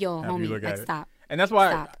 And I'm like, yo, After you look homie, at like, it. stop. And that's why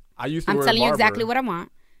Stop. I used to I'm wear telling a you barber. exactly what I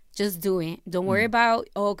want. Just do it. Don't worry about,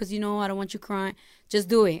 because, I don't want you crying. Just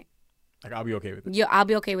do it. Like, I'll be okay with it. Yeah, I'll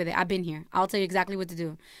be okay with it. I've been here. I'll tell you exactly what to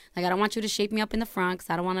do. Like, I don't want you to shape me up in the front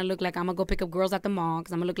because I don't want to look like I'm going to go pick up girls at the mall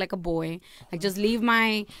because I'm going to look like a boy. Like, just leave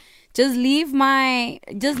my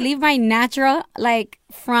natural, like,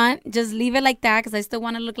 front. Just leave it like that because I still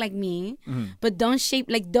want to look like me. But don't shape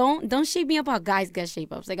me up how guys get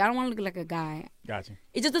shape ups. Like, I don't want to look like a guy. Gotcha.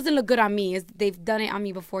 It just doesn't look good on me. They've done it on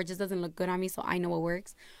me before. It just doesn't look good on me, so I know what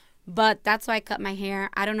works. But that's why I cut my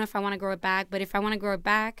hair. I don't know if I want to grow it back, but if I want to grow it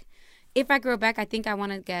back, I think I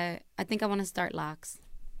want to start locks.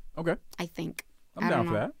 Okay. I think. I'm down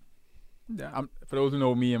for that. Yeah, for those who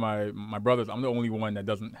know me and my brothers, I'm the only one that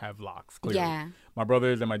doesn't have locks, clearly. Yeah. My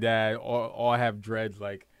brothers and my dad all have dreads,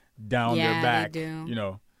 like, down their back. They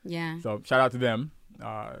do. Yeah. So, shout out to them.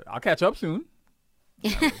 I'll catch up soon.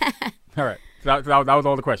 All right. So that was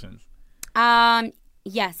all the questions.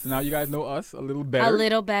 Yes. So now you guys know us a little better. A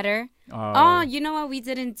little better. You know what we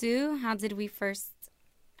didn't do? How did we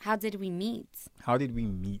meet? How did we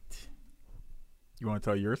meet? You want to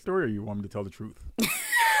tell your story or you want me to tell the truth?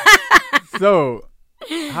 So,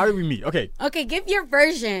 how did we meet? Okay. Okay, give your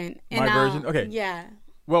version. My version? Okay. Yeah.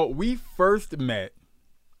 Well, we first met.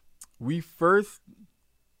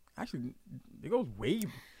 Actually, it goes way.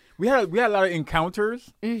 We had a lot of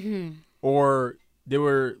encounters. Mm-hmm. Or there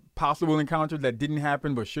were possible encounters that didn't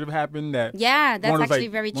happen but should have happened. That's actually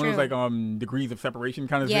very true. One was like degrees of separation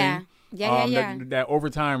kind of thing. Yeah. That over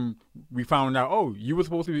time we found out, oh, you were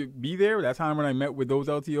supposed to be there that time when I met with those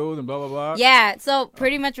LTOs and blah, blah, blah. Yeah. So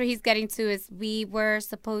pretty much what he's getting to is we were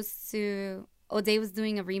supposed to, O'Day was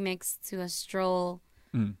doing a remix to a Stroll.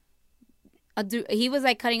 He was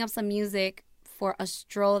like cutting up some music for a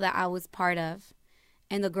Stroll that I was part of.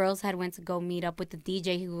 And the girls had went to go meet up with the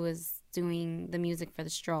DJ who was doing the music for the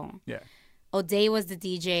Stroll. Yeah. O'Day was the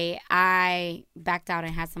DJ. I backed out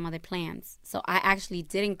and had some other plans. So I actually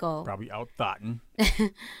didn't go. Probably outthoughten.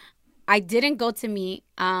 I didn't go to meet.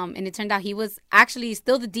 And it turned out he was actually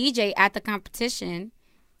still the DJ at the competition.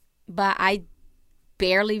 But I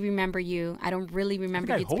barely remember you. I don't really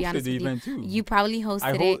remember you, to be honest with you. Too. You probably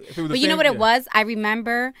hosted it. But you know what it was? I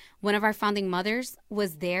remember one of our founding mothers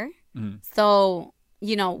was there. Mm-hmm. So,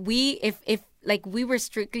 we were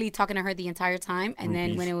strictly talking to her the entire time, and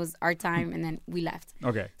then when it was our time, and then we left.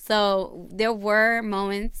 Okay. So there were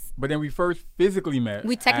moments. But then we first physically met.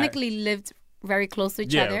 We technically lived very close to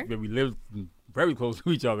each other. Yeah, we lived very close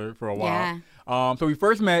to each other for a while. Yeah. So we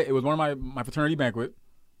first met. It was one of my fraternity banquet.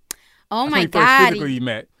 Oh my God! We first physically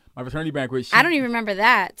met. My fraternity banquet. I don't even remember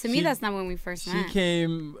that. To me, that's not when we first met. She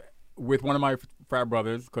came with one of my frat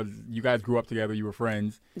brothers because you guys grew up together. You were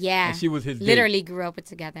friends. Yeah. And she was his literally date. Grew up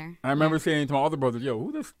together. I remember saying to my other brothers, yo,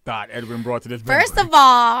 who this thought Edwin brought to this First of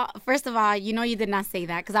all, you did not say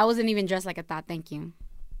that because I wasn't even dressed like a thought. Thank you.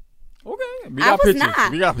 Okay. We got pictures.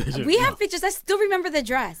 Not. We got pictures. We have pictures. I still remember the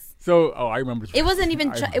dress. So, I remember the dress.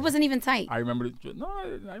 It wasn't even tight. I remember the dress. No,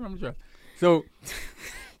 I remember the dress. So,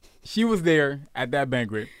 she was there at that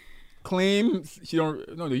banquet. Claims she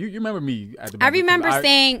don't. No, you remember me at the banquet. I remember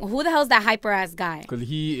saying, "Who the hell's that hyper ass guy?" Because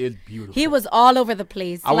he is beautiful. He was all over the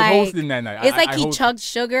place. I was hosting that night. It's like he chugged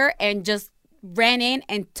sugar and just ran in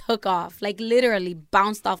and took off, like literally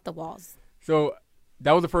bounced off the walls. So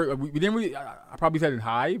that was the first. We didn't really. I probably said it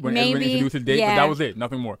hi when everyone introduced his date, but that was it.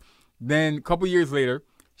 Nothing more. Then a couple years later,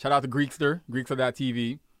 shout out to Greekster,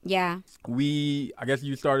 Greekster.tv. Yeah. I guess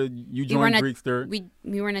you joined Greekster.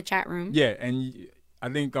 We were in a chat room. Yeah, and I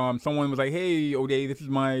think someone was like, "Hey, O'Day, this is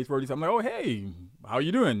my sorority." I'm like, "Oh, hey, how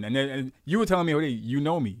you doing?" And then you were telling me, "O'Day, you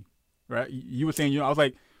know me, right?" You were saying, I was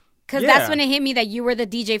like, because that's when it hit me that you were the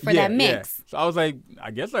DJ for that mix. Yeah. So I was like, I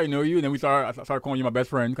guess I know you. And then I started calling you my best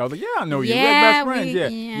friend. I was like, I know you. We're best friends. Yeah,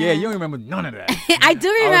 you don't remember none of that. I do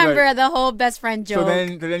remember the whole best friend joke.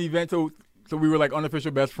 So we were like unofficial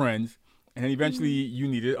best friends. And then eventually you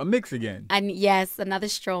needed a mix again. And yes, another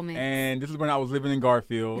Stroll mix. And this is when I was living in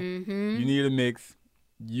Garfield. Mm-hmm. You needed a mix.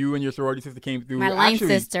 You and your sorority sister came through. My line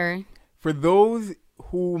sister. For those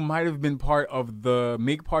who might have been part of the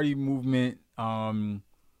Make Party Movement,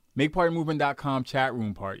 MakePartyMovement.com chat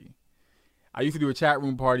room party, I used to do a chat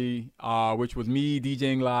room party, which was me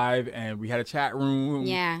DJing live, and we had a chat room.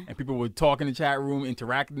 Yeah. And people would talk in the chat room,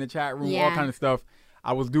 interact in the chat room, all Yeah. kind of stuff.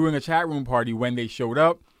 I was doing a chat room party when they showed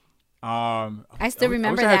up. I still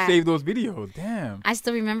remember I wish I that. had saved those videos. Damn. I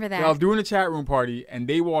still remember that. So I was doing a chat room party, and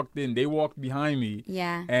they walked in. They walked behind me.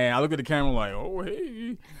 Yeah. And I looked at the camera like, oh,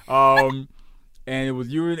 hey. And it was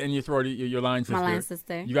you and your sorority, your line sister. My line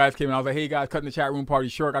sister. You guys came in. I was like, hey, guys, cutting the chat room party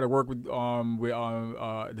short. Got to work with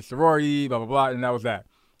the sorority, blah, blah, blah. And that was that.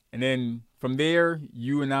 And then from there,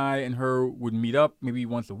 you and I and her would meet up maybe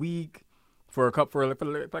once a week for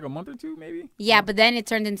like a month or two, maybe. Yeah, but then it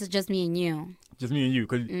turned into just me and you. Just me and you.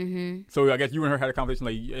 Mm-hmm. So I guess you and her had a conversation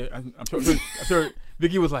like, I'm sure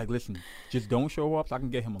Vicky was like, listen, just don't show up so I can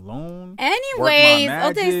get him alone. Anyways,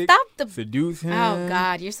 okay, stop the... Seduce him. Oh,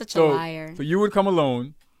 God, you're such a liar. So you would come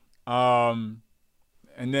alone. And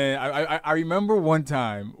then I remember one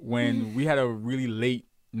time when we had a really late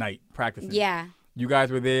night practicing. Yeah. You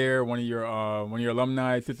guys were there. One of your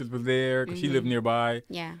alumni sisters was there because she lived nearby.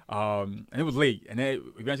 Yeah. And it was late, and then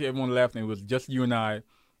eventually everyone left, and it was just you and I.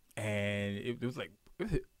 And it was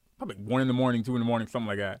probably 1 a.m, 2 a.m, something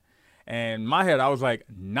like that. And in my head, I was like,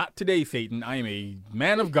 "Not today, Satan! I am a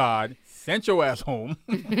man of God. Send your ass home."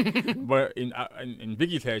 But in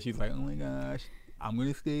Vicky's head, she's like, "Oh my gosh, I'm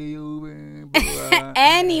gonna stay over."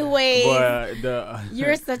 Anyway, but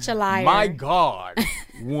you're such a liar. My God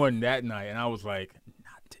won that night, and I was like,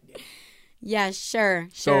 "Not today." Yeah, sure,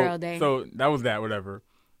 all day. So that was that, whatever.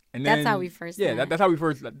 And then, that's how we first. Yeah, met. That's how we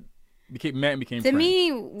first became friends. To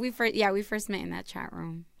me, we first met in that chat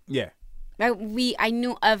room. Yeah. I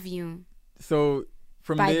knew of you. So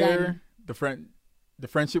from there, the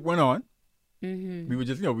friendship went on. Mm-hmm. We would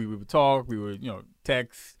just, we would talk, we would,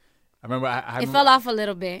 text. I remember it fell off a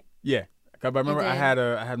little bit. Yeah. But I remember I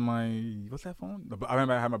had my, what's that phone? I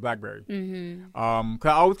remember I had my BlackBerry. Mm-hmm. Cause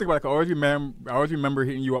I always think about it. I always remember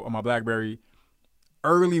hitting you up on my BlackBerry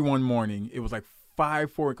early one morning. It was like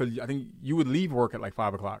 5-4, because I think you would leave work at like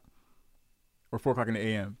 5 o'clock or 4 o'clock in the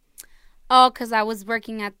a.m. Oh, because I was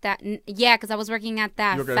working at that. Yeah, because I was working at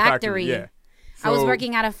that factory. Yeah. So, I was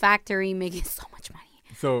working at a factory making so much money.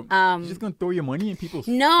 So you're just gonna throw your money in people's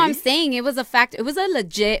face? I'm saying it was a It was a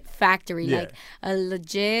legit factory, yeah. like a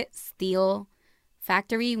legit steel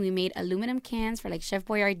factory. We made aluminum cans for like Chef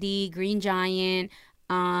Boyardee, Green Giant,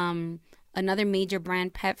 another major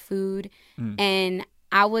brand, pet food, and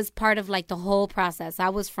I was part of like the whole process. I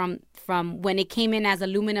was from when it came in as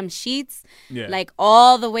aluminum sheets, like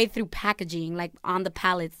all the way through packaging, like on the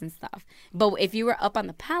pallets and stuff. But if you were up on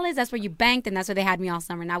the pallets, that's where you banked, and that's where they had me all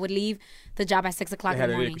summer. And I would leave the job at 6 o'clock in the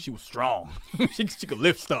morning. She was strong. she could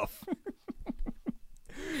lift stuff.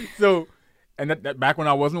 So, and that back when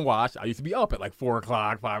I wasn't washed, I used to be up at like 4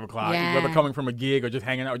 o'clock, 5 o'clock. Yeah. Whether coming from a gig or just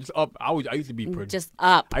hanging out, just up. I used to be just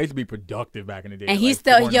up. I used to be productive back in the day. And he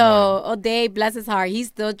still, O'Day, bless his heart, he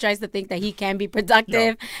still tries to think that he can be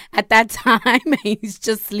productive at that time. He's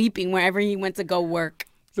just sleeping wherever he went to go work.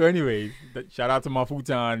 So anyways, shout out to my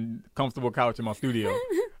futon comfortable couch in my studio.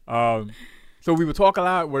 So we would talk a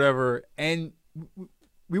lot, whatever, and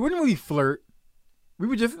we wouldn't really flirt. We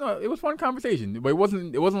would just, it was fun conversation, but it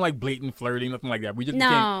wasn't like blatant flirting, nothing like that. We just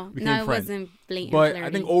became friends. It wasn't blatant but flirting. I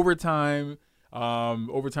think over time,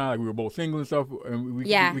 like we were both single and stuff, and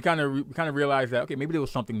we kind of realized that, okay, maybe there was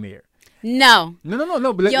something there. No.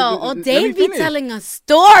 But O'Day be telling a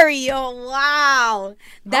story. Oh, wow.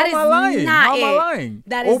 That is not it. How am I lying?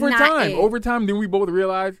 That is not it. Over time, then we both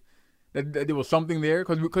realized that there was something there,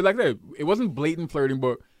 because like I said, it wasn't blatant flirting,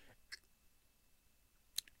 but.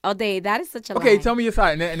 O'Day, that is such a lie. Okay, tell me your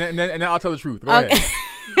side, and then I'll tell the truth. Go ahead.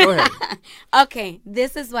 Go ahead. Okay,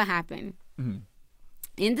 this is what happened. Mm-hmm.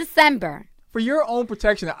 In December. For your own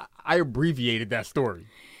protection, I abbreviated that story.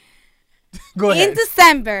 Go ahead. In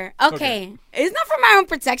December. Okay. It's not for my own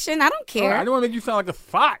protection. I don't care. I don't want to make you sound like a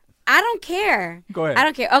thought. I don't care. Go ahead. I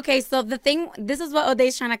don't care. Okay, so this is what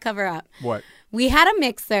O'Day's trying to cover up. What? We had a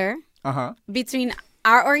mixer between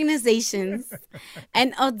our organizations,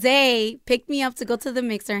 and O'Day picked me up to go to the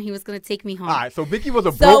mixer, and he was going to take me home. All right, so Vicky was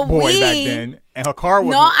a broke boy back then, and her car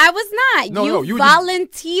was. No, I was not. You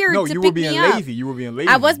volunteered to pick me up. No, you were being lazy. You were being lazy.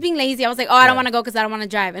 I was being lazy. I was like, I don't want to go because I don't want to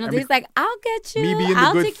drive. And O'Day's like, I'll get you. Me being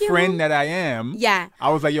the good friend that I am. Yeah. I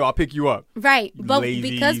was like, I'll pick you up. Right. But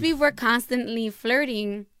because we were constantly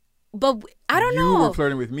flirting, but I don't know. You were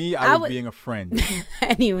flirting with me. I was being a friend.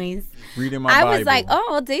 Anyways. Reading my Bible. I was like,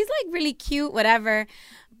 O'Day's like really cute, whatever.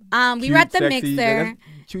 We were at the mixer.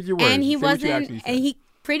 Choose your words. And he wasn't, and he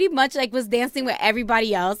pretty much like was dancing with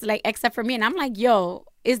everybody else, like except for me. And I'm like, yo,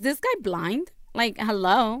 is this guy blind? Like,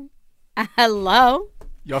 hello? Hello?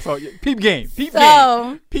 Y'all saw peep game.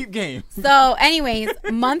 Peep game. So anyways,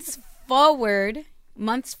 months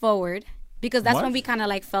months forward, because that's when Months? we kind of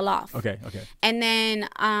like fell off. Okay. And then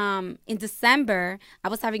in December, I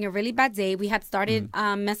was having a really bad day. We had started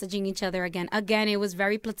messaging each other again. Again, it was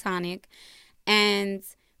very platonic. And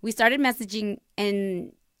we started messaging,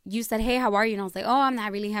 and you said, hey, how are you? And I was like, oh, I'm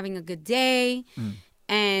not really having a good day.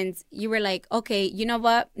 And you were like, okay, you know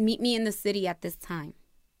what? Meet me in the city at this time.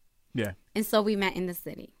 Yeah. And so we met in the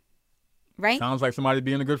city. Right? Sounds like somebody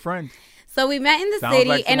being a good friend. So we met in the Sounds city,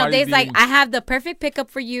 like and somebody O'Day's like, being- I have the perfect pickup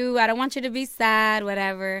for you. I don't want you to be sad,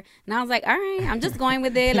 whatever. And I was like, all right, I'm just going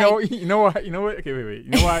with it. You know what? Okay, wait.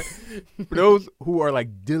 You know what? For those who are like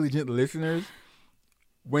diligent listeners,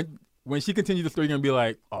 when she continues the story, you're gonna be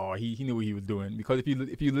like, oh, he knew what he was doing. Because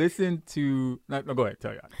if you listen to, no, go ahead,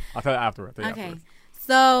 tell you. I'll tell you afterwards. Okay.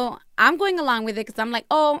 So I'm going along with it because I'm like,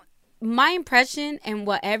 oh, my impression and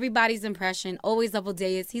what everybody's impression always of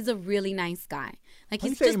O'Day is he's a really nice guy. Like,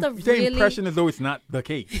 he's just a you say really... impression as though it's not the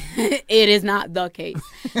case. It is not the case.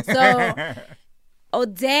 So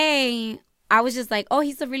O'Day, I was just like, oh,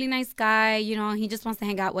 he's a really nice guy. You know, he just wants to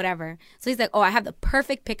hang out, whatever. So he's like, oh, I have the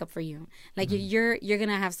perfect pickup for you. Like, you're going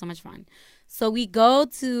to have so much fun. So we go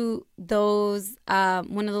to those,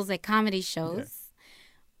 one of those like comedy shows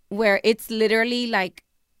where it's literally like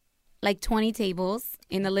 20 tables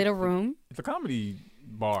in a little room. It's a comedy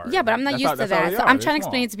bar. Yeah, but I'm not used to that. So I'm trying to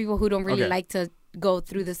explain it to people who don't really Okay. like to go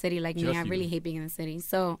through the city like me. Just I you. really hate being in the city.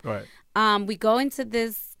 So Go ahead. we go into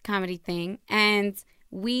this comedy thing, and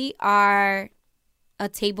we are a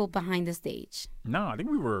table behind the stage. No, I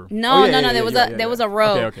think we were. No. There was a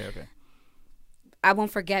row. Okay. I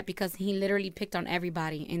won't forget because he literally picked on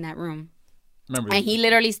everybody in that room. Remember, And he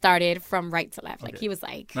literally started from right to left. Like, Okay. he was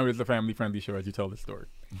like... remember, it's a family-friendly show as you tell this story.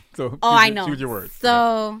 So Oh, I know. choose your words.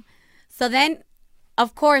 So then,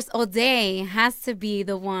 of course, O'Day has to be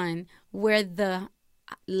the one where the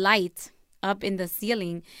light up in the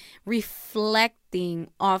ceiling reflecting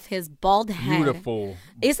off his bald head. Beautiful.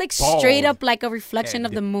 It's like bald straight up like a reflection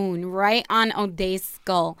of head. the moon right on O'Day's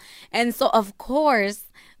skull. And so, of course,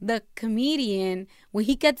 the comedian, when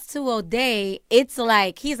he gets to O'Day, it's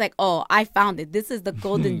like, he's like, oh, I found it. This is the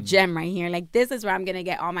golden gem right here. Like, this is where I'm going to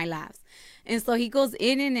get all my laughs. And so he goes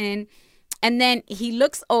in, and then he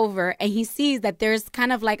looks over and he sees that there's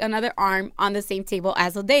kind of like another arm on the same table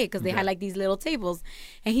as O'Day, because they had like these little tables.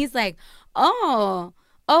 And he's like, oh,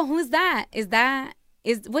 who's that? Is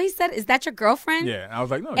what he said, is that your girlfriend? Yeah, I was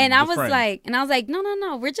like, no. And you're I just was friends. like,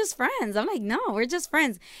 no, we're just friends. I'm like, no, we're just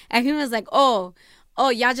friends. And he was like, oh,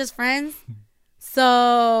 y'all just friends?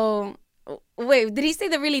 So, wait, did he say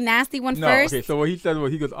the really nasty one no, first? okay. So what he said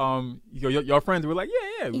was, he goes, y'all friends? We're like,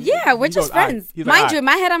 yeah. Yeah, we're He just goes, "All right." friends. He's like, Mind "All you, in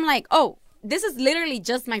right." my head, I'm like, oh, this is literally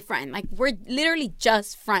just my friend. Like, we're literally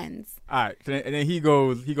just friends. All right. And then he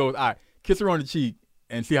goes, all right, kiss her on the cheek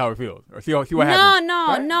and see how it feels, or see what happens.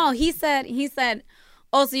 No. He said,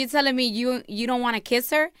 oh, so you're telling me you don't want to kiss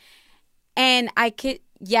her? And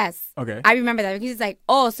yes. Okay. I remember that. He's like,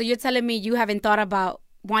 oh, so you're telling me you haven't thought about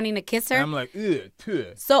wanting to kiss her? And I'm like, ugh.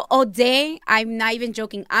 So O'Day, I'm not even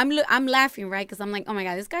joking. I'm laughing, right? Because I'm like, oh my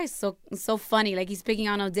God, this guy is so funny. Like, he's picking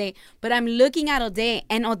on O'Day. But I'm looking at O'Day,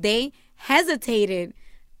 and O'Day hesitated.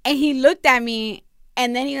 And he looked at me,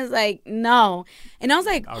 and then he was like, no. And I was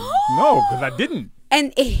like, No, because I didn't.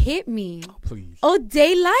 And it hit me. Please.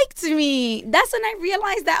 O'Day liked me. That's when I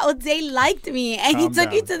realized that O'Day liked me. And he Calm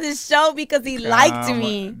took me down. to this show because he liked Calm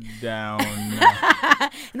me. Down.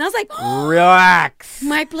 And I was like, Relax.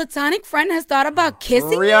 my platonic friend has thought about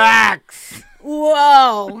kissing me? Relax.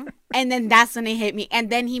 Whoa. And then that's when it hit me. And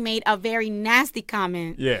then he made a very nasty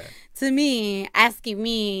comment Yeah. to me, asking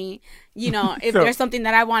me, if So- there's something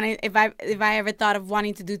that I wanted, if I ever thought of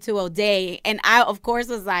wanting to do to O'Day. And I, of course,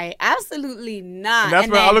 was like, absolutely not. And that's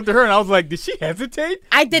And when I then looked at her and I was like, did she hesitate?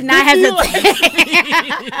 I did not Did she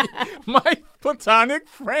hesitate. My platonic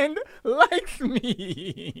friend likes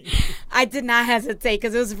me. I did not hesitate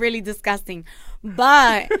because it was really disgusting.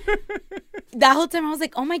 But that whole time I was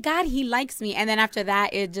like, oh my God, he likes me. And then after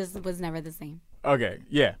that, it just was never the same. Okay,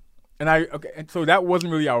 yeah. And so that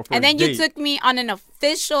wasn't really our first And then date. you took me on an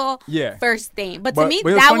official Yeah. first date. But to But me, it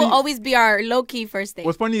was that will funny- always be our low-key first date.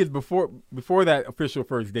 What's funny is before that official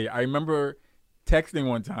first date, I remember texting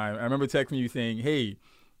one time. I remember texting you saying, "Hey,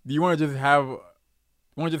 do you want to just have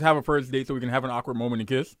a first date so we can have an awkward moment and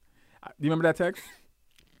kiss?" Do you remember that text?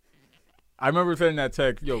 I remember sending that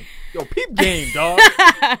text. Yo, peep game, dog.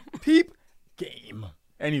 Peep game.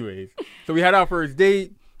 Anyways, so we had our first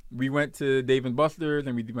date. We went to Dave and Buster's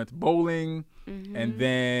and we went to bowling. Mm-hmm. And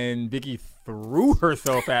then Vicky threw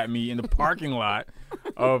herself at me in the parking lot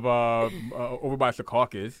of over by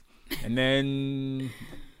Secaucus. And then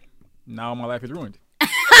now my life is ruined.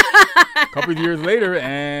 A couple of years later,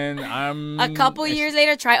 and I'm a couple years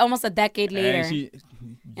later. Try almost a decade later, and,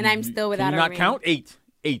 and I'm still without can you a not ring. count?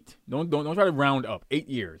 Eight. Don't try to round up. 8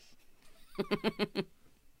 years.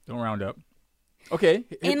 Don't round up. Okay.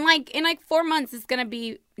 In like 4 months, it's gonna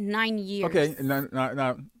be 9 years. Okay.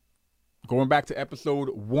 Now, going back to episode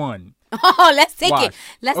 1. Oh, let's take Watch. it.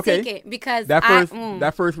 Let's Okay. take it because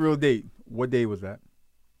That first real date. What day was that?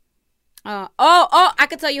 I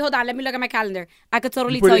could tell you. Hold on, let me look at my calendar. I could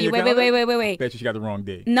totally put it tell in you. your Wait. calendar? I bet you she got the wrong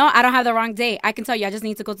day. No, I don't have the wrong day. I can tell you. I just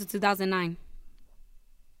need to go to 2009.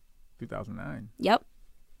 2009. Yep.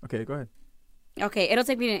 Okay, go ahead. Okay, it'll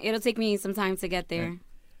take me some time to get there. Okay.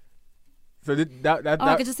 So that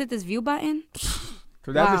I could just hit this view button.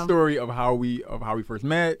 So that's the story of how we first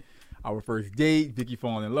met, our first date. Vicky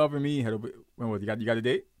falling in love with me. When was it? You got a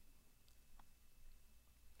date?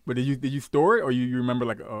 But did you store it, or you remember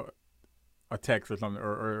like a text or something,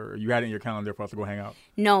 or you had it in your calendar for us to go hang out?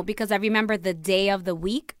 No, because I remember the day of the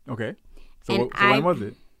week. Okay. So, And when was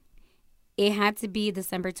it? It had to be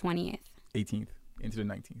December 20th. 18th into the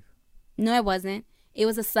 19th. No, it wasn't. It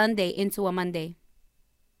was a Sunday into a Monday.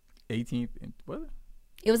 18th. What?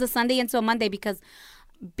 It was a Sunday into a Monday because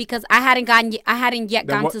I hadn't yet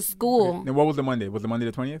gone to school. Then what was the Monday? Was the Monday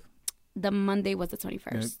the 20th? The Monday was the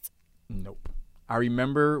 21st. Nope. I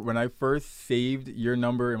remember when I first saved your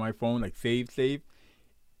number in my phone, like save.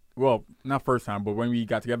 Well, not first time, but when we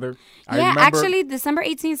got together. Actually, December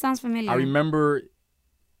 18th sounds familiar. I remember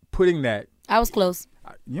putting that. I was close.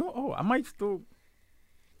 I might still.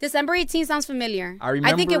 December 18th sounds familiar.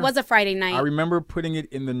 I think it was a Friday night. I remember putting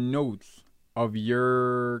it in the notes of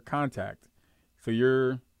your contact. So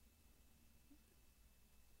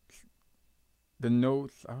the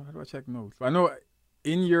notes. How do I check notes? I know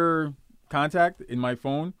in your contact in my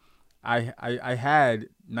phone, I had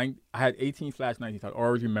 18/19. I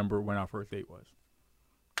always remember when our first date was.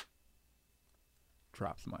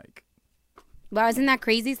 Drops mic. Wow, isn't that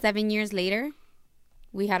crazy? 7 years later,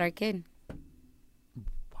 we had our kid.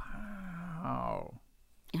 Wow.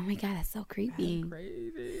 Oh my God, that's so creepy. That's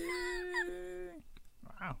crazy.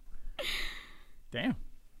 Wow. Damn.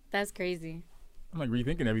 That's crazy. I'm like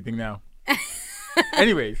rethinking everything now.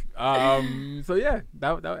 Anyways, so yeah,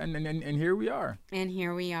 and here we are. And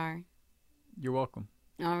here we are. You're welcome.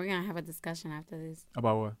 Oh, we're gonna have a discussion after this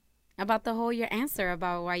About what? about your answer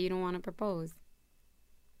about why you don't want to propose.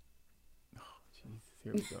 Jesus,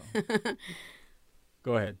 here we go.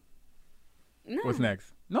 Go ahead. No. What's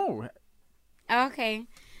next? No. Okay.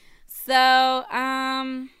 So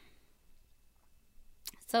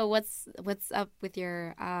what's up with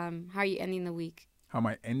your how are you ending the week? How am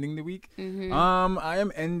I ending the week? Mm-hmm. I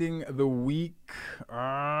am ending the week.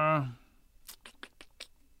 I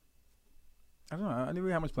don't know. I didn't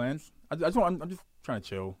really have much plans. I'm just trying to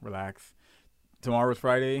chill, relax. Tomorrow's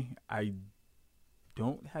Friday. I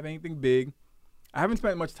don't have anything big. I haven't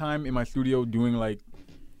spent much time in my studio doing like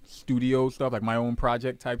studio stuff, like my own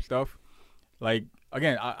project type stuff. Like,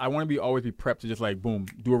 again, I want to always be prepped to just like, boom,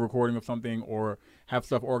 do a recording of something or have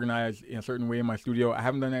stuff organized in a certain way in my studio. I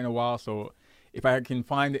haven't done that in a while, so if I can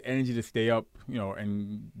find the energy to stay up,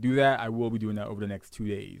 and do that, I will be doing that over the next 2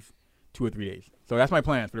 or 3 days. So that's my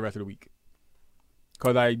plans for the rest of the week.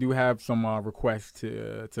 Because I do have some requests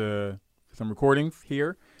to some recordings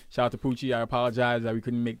here. Shout out to Poochie. I apologize that we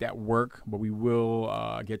couldn't make that work, but we will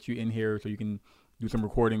get you in here so you can do some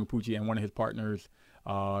recording with Poochie and one of his partners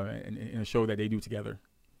in a show that they do together.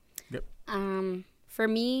 Yep. For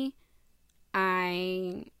me,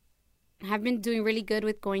 I have been doing really good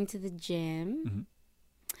with going to the gym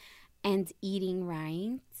and eating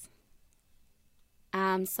right.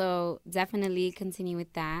 So definitely continue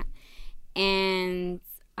with that. And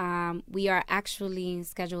we are actually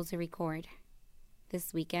scheduled to record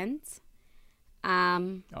this weekend.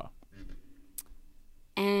 And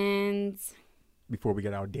before we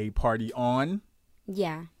get our day party on.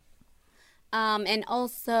 Yeah. And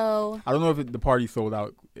also, I don't know if the party sold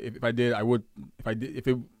out. If I did, I would. If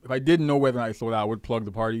I didn't know whether or not it sold out, I would plug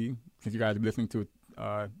the party since you guys are listening to it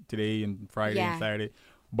today and Friday and Saturday.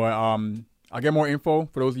 But I'll get more info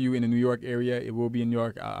for those of you in the New York area. It will be in New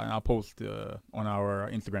York, and I'll post on our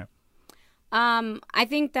Instagram. I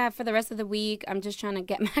think that for the rest of the week, I'm just trying to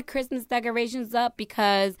get my Christmas decorations up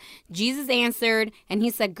because Jesus answered and he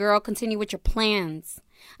said, "Girl, continue with your plans."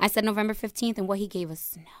 I said November 15th, and what he gave us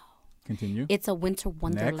snow. Continue. It's a winter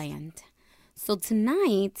wonderland. So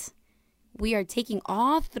tonight, we are taking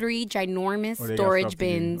all 3 ginormous storage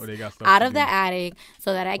bins out of the attic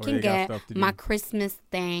so that I can get my Christmas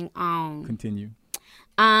thing on. Continue.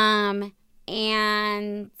 And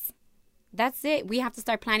that's it. We have to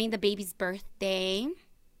start planning the baby's birthday.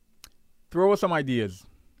 Throw us some ideas.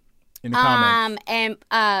 in the comments. And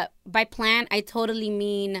by plan, I totally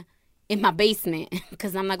mean in my basement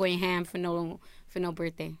because I'm not going ham for no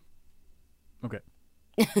birthday. Okay.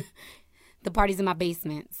 The party's in my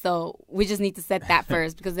basement, so we just need to set that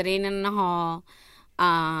first because it ain't in the hall.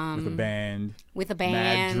 With a band.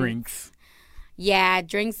 Mad drinks. Yeah,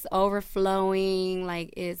 drinks overflowing.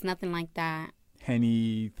 Like, it's nothing like that.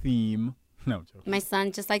 Henny theme. No, joke. My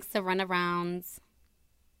son just likes to run around.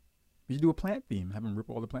 We should do a plant theme. Have him rip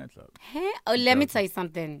all the plants up. Hey, let me tell you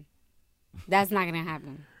something. That's not going to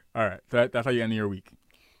happen. All right. So that's how you end your week.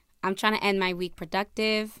 I'm trying to end my week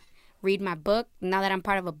productive. Read my book. Now that I'm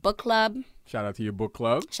part of a book club. Shout out to your book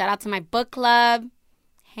club. Shout out to my book club.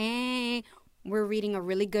 Hey, we're reading a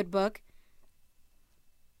really good book.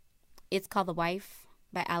 It's called The Wife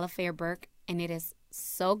by Alistair Burke, and it is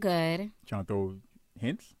so good. Trying to throw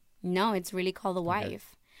hints? No, it's really called The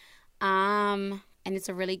Wife. And it's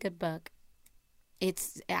a really good book.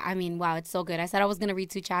 Wow, it's so good. I said I was going to read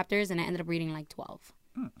 2 chapters, and I ended up reading like 12.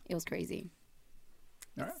 It was crazy.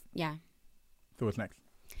 All right. Yeah. So what's next?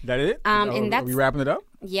 Is that it? And are we wrapping it up?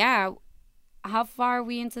 Yeah. How far are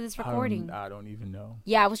we into this recording? I don't even know.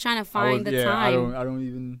 Yeah, I was trying to find the time. I don't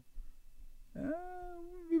even.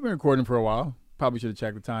 We've been recording for a while. Probably should have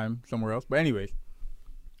checked the time somewhere else. But anyways,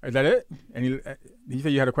 is that it? Did you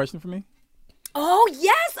say you had a question for me? Oh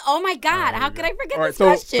yes! Oh my God! How could I forget this question?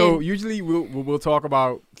 question? So usually we'll talk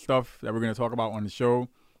about stuff that we're going to talk about on the show,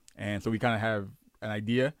 and so we kind of have an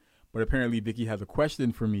idea. But apparently, Vicky has a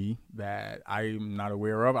question for me that I'm not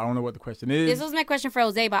aware of. I don't know what the question is. This was my question for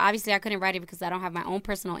Jose, but obviously I couldn't write it because I don't have my own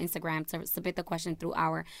personal Instagram to submit the question through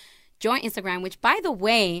our joint Instagram, which, by the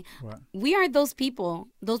way, we are those people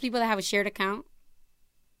that have a shared account.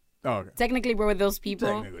 Oh, okay. Technically, we're with those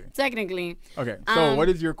people. Technically. Okay, so what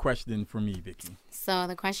is your question for me, Vicky? So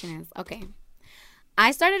the question is,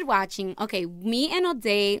 I started watching, me and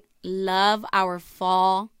O'Day love our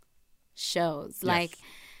fall shows. Yes. Like,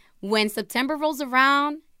 when September rolls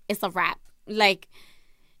around, it's a wrap. Like,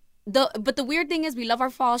 but the weird thing is we love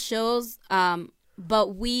our fall shows,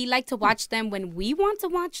 but we like to watch them when we want to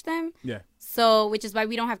watch them. Yeah. So, which is why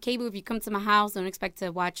we don't have cable. If you come to my house, don't expect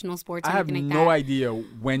to watch no sports or anything like that. I have no idea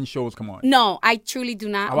when shows come on. No, I truly do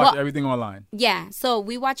not. I watch everything online. Yeah, so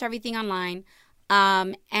we watch everything online.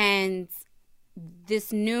 And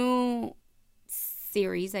this new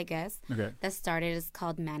series, I guess, that started is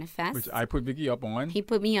called Manifest. Which I put Vicky up on. He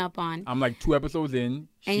put me up on. I'm like 2 episodes in.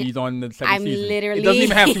 She's on the 2nd season. Literally. It doesn't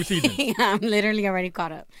even have 2 seasons. I'm literally already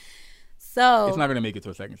caught up. So it's not going to make it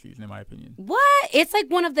to a 2nd season, in my opinion. What? It's like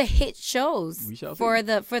one of the hit shows. We shall see.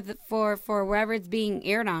 For wherever it's being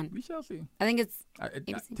aired on. We shall see. I think it's.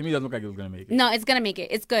 To me, it doesn't look like it was going to make it. No, it's going to make it.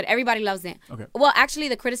 It's good. Everybody loves it. Okay. Well, actually,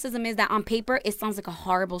 the criticism is that on paper, it sounds like a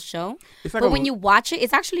horrible show. But when you watch it,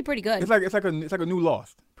 it's actually pretty good. It's like a new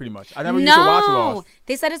Lost, pretty much. I never used to watch Lost.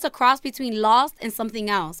 They said it's a cross between Lost and something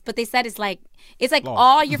else. But they said it's like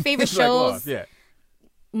all your favorite shows. Like Lost, yeah.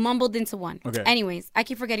 Mumbled into one. Okay. Anyways, I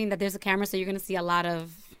keep forgetting that there's a camera, so you're going to see a lot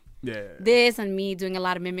of this and me doing a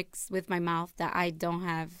lot of mimics with my mouth that I don't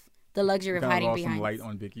have the luxury of hiding behind. Some light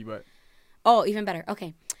on Vicky, but... Oh, even better.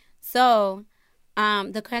 Okay. So,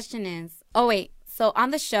 the question is... Oh, wait. So,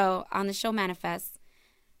 on the show Manifest,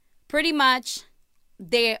 pretty much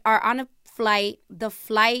they are on a flight. The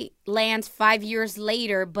flight lands 5 years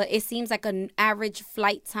later, but it seems like an average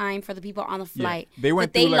flight time for the people on the flight. Yeah.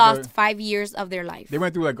 They lost 5 years of their life. They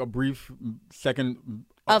went through like a brief seconds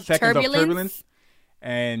of turbulence.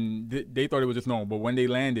 And they thought it was just normal. But when they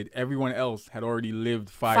landed, everyone else had already lived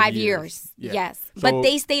 5 years. Yeah. Yes. So, but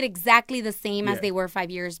they stayed exactly the same as they were 5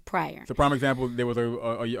 years prior. So, prime example, there was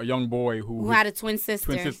a young boy who had a twin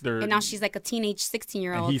sister. And now she's like a teenage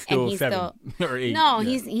 16-year-old. And he's still 7 or 8. No,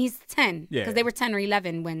 he's 10. Because they were 10 or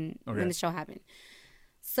 11 when the show happened.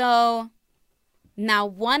 So, now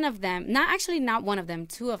one of them, not one of them,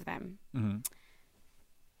 2 of them. Mm-hmm.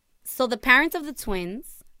 So, the parents of the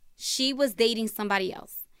twins... She was dating somebody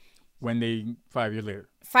else. 5 years later?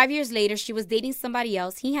 5 years later, she was dating somebody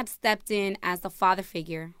else. He had stepped in as the father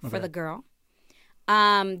figure for the girl.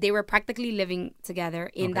 They were practically living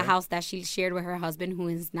together in the house that she shared with her husband, who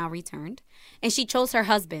is now returned. And she chose her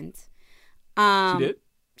husband.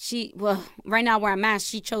 She did? Well, right now where I'm at,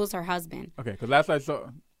 she chose her husband. Okay, because last I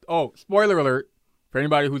saw... Oh, spoiler alert. For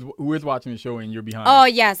anybody who is watching the show and you're behind. Oh,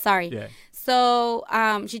 yeah, sorry. Yeah. So,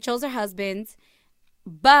 she chose her husband.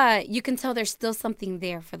 But you can tell there's still something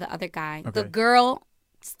there for the other guy. Okay. The girl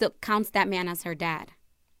still counts that man as her dad.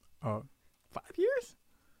 5 years?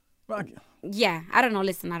 Well, yeah, I don't know.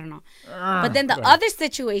 Listen, I don't know. But then the other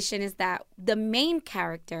situation is that the main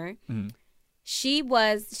character,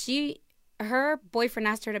 her boyfriend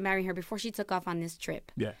asked her to marry her before she took off on this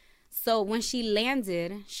trip. Yeah. So when she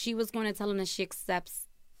landed, she was going to tell him that she accepts,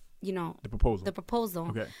 The proposal. the proposal.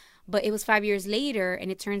 Okay. But it was 5 years later, and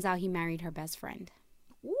it turns out he married her best friend.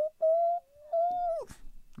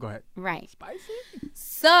 Go ahead. Right. Spicy.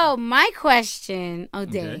 So my question,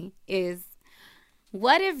 O'Day, is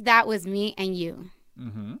what if that was me and you?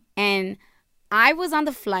 Mm-hmm. And I was on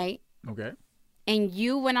the flight, Okay. and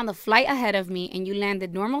you went on the flight ahead of me, and you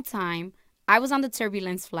landed normal time. I was on the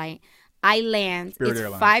turbulence flight. I land. Spirit it's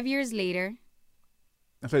Airlines. 5 years later.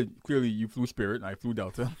 I said clearly you flew Spirit and I flew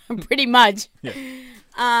Delta. Pretty much. Yeah.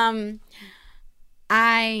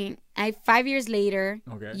 I 5 years later,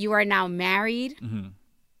 Okay. you are now married Mm-hmm.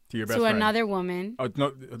 To your best to friend. another woman. Oh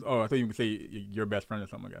no! Oh, I thought you would say your best friend or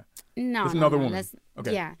something like that. No, It's no, another no, woman. let's-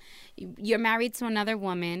 Okay. Yeah. You're married to another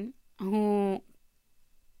woman who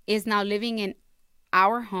is now living in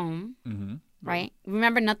our home, Mm-hmm. right?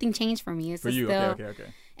 Remember, nothing changed for me. It's For you, still,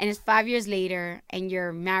 okay. and it's 5 years later, and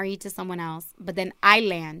you're married to someone else, but then I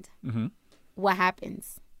land. Mm-hmm. What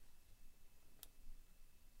happens?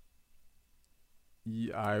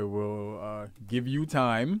 I will give you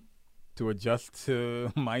time to adjust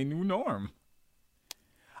to my new norm.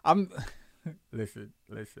 Listen.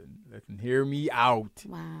 Hear me out.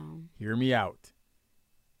 Wow. Hear me out.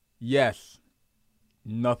 Yes,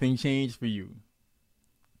 nothing changed for you.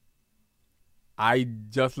 I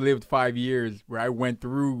just lived 5 years where I went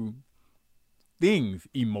through things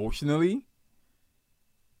emotionally.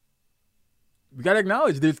 We gotta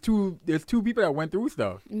acknowledge there's two people that went through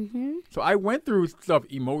stuff. Mm-hmm. So I went through stuff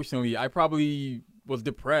emotionally. I probably was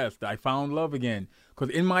depressed. I found love again because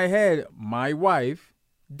in my head, my wife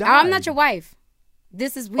died. I'm not your wife.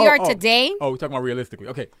 We are today. Oh, we're talking about realistically.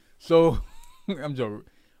 Okay, so I'm joking,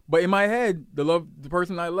 but in my head, the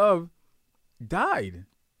person I love, died.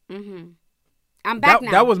 Mm-hmm. I'm back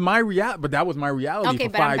now. That was my but that was my reality Okay,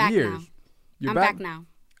 for but I'm 5 back years. now. You're I'm back now.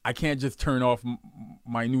 I can't just turn off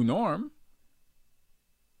my new norm.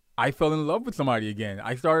 I fell in love with somebody again.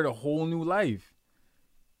 I started a whole new life.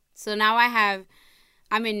 So now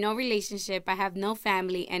I'm in no relationship. I have no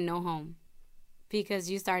family and no home because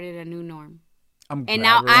you started a new norm. I'm And glad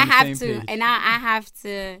now we're I on the have same to, page. and now I have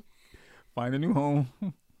to. Find a new home.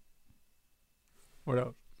 What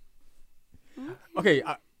else? Okay.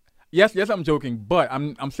 Yes, I'm joking, but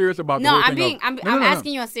I'm serious about the No, whole thing. I'm No.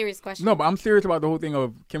 asking you a serious question. No, but I'm serious about the whole thing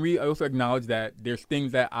of. Can we also acknowledge that there's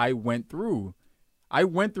things that I went through?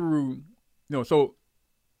 So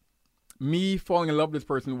me falling in love with this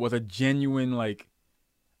person was a genuine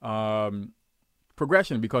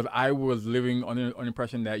progression because I was living on an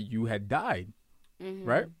impression that you had died,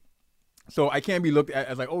 right? So I can't be looked at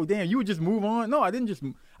as like, oh damn, you would just move on. No, I didn't just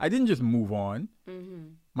move on.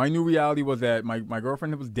 Mm-hmm. My new reality was that my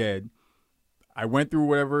girlfriend was dead. I went through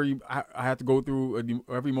whatever I had to go through,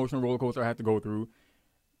 every emotional roller coaster I had to go through.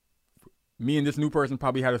 Me and this new person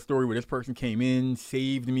probably had a story where this person came in,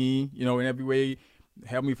 saved me, in every way,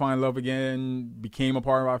 helped me find love again, became a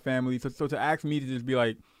part of our family. So to ask me to just be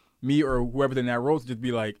like, me or whoever's in that role to just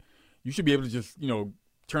be like, you should be able to just,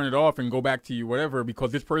 turn it off and go back to you, whatever,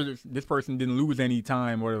 because this person didn't lose any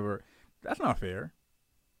time, whatever. That's not fair.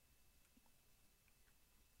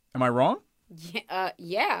 Am I wrong?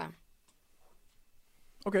 Yeah.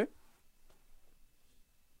 Okay.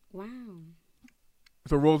 Wow.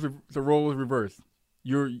 So roles reversed.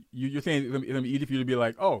 You're saying it's gonna be easy for you to be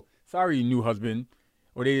like, oh, sorry, new husband,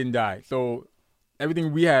 or they didn't die. So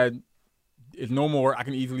everything we had is no more. I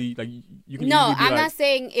can easily you can. No, easily be I'm like, not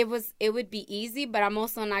saying it would be easy, but I'm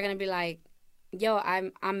also not gonna be like, yo,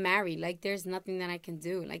 I'm married. Like there's nothing that I can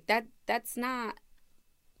do. Like that's not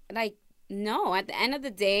like no. At the end of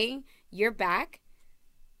the day, you're back.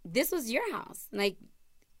 This was your house. Like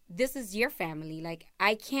this is your family. Like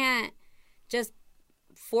I can't just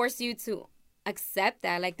force you to accept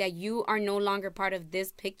that, like that you are no longer part of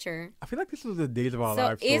this picture. I feel like this was the Days of Our So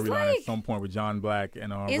Lives it's storyline like- at some point with John Black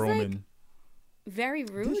and it's Roman. like very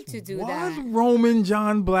rude This to do was that. Roman,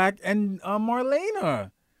 John Black, and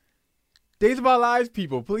Marlena. Days of Our Lives,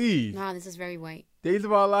 people, please. No, this is very white. Days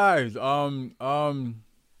of Our Lives. My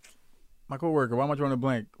coworker. Why am I drawing a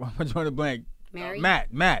blank? Mary? Matt.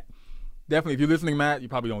 Definitely. If you're listening, Matt, you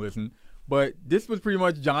probably don't listen. But this was pretty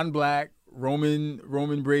much John Black, Roman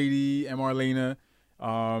Brady, and Marlena. Do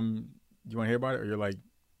you want to hear about it, or you're like,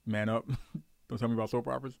 man up? Don't tell me about soap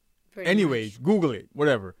operas. Pretty Anyways, Google it,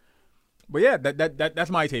 whatever. But yeah, that's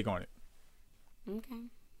my take on it. much.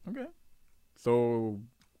 Okay. So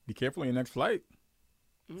be careful on your next flight.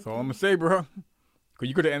 Okay. That's all I'm gonna say, bro. Because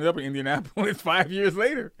you could have ended up in Indianapolis 5 years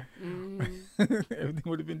later. Mm-hmm. Everything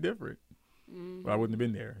would have been different. Mm-hmm. But I wouldn't have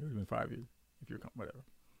been there. It would have been 5 years if you're whatever.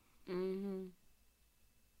 Mm-hmm.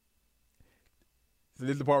 So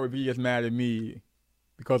this is the part where V gets mad at me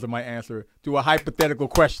because of my answer to a hypothetical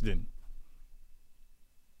question.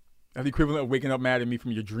 That's the equivalent of waking up mad at me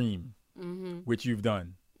from your dream, which you've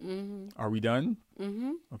done. Are we done?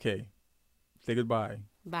 Okay. Say goodbye.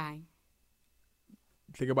 Bye.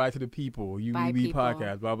 Say goodbye to the people. You, Bye, me, people.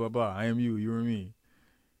 podcast, blah, blah, blah. I am you, you and me.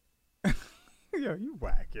 Yo, you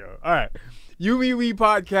whack, yo. All right. You, me, we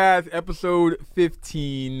podcast, episode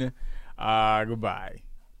 15. Goodbye.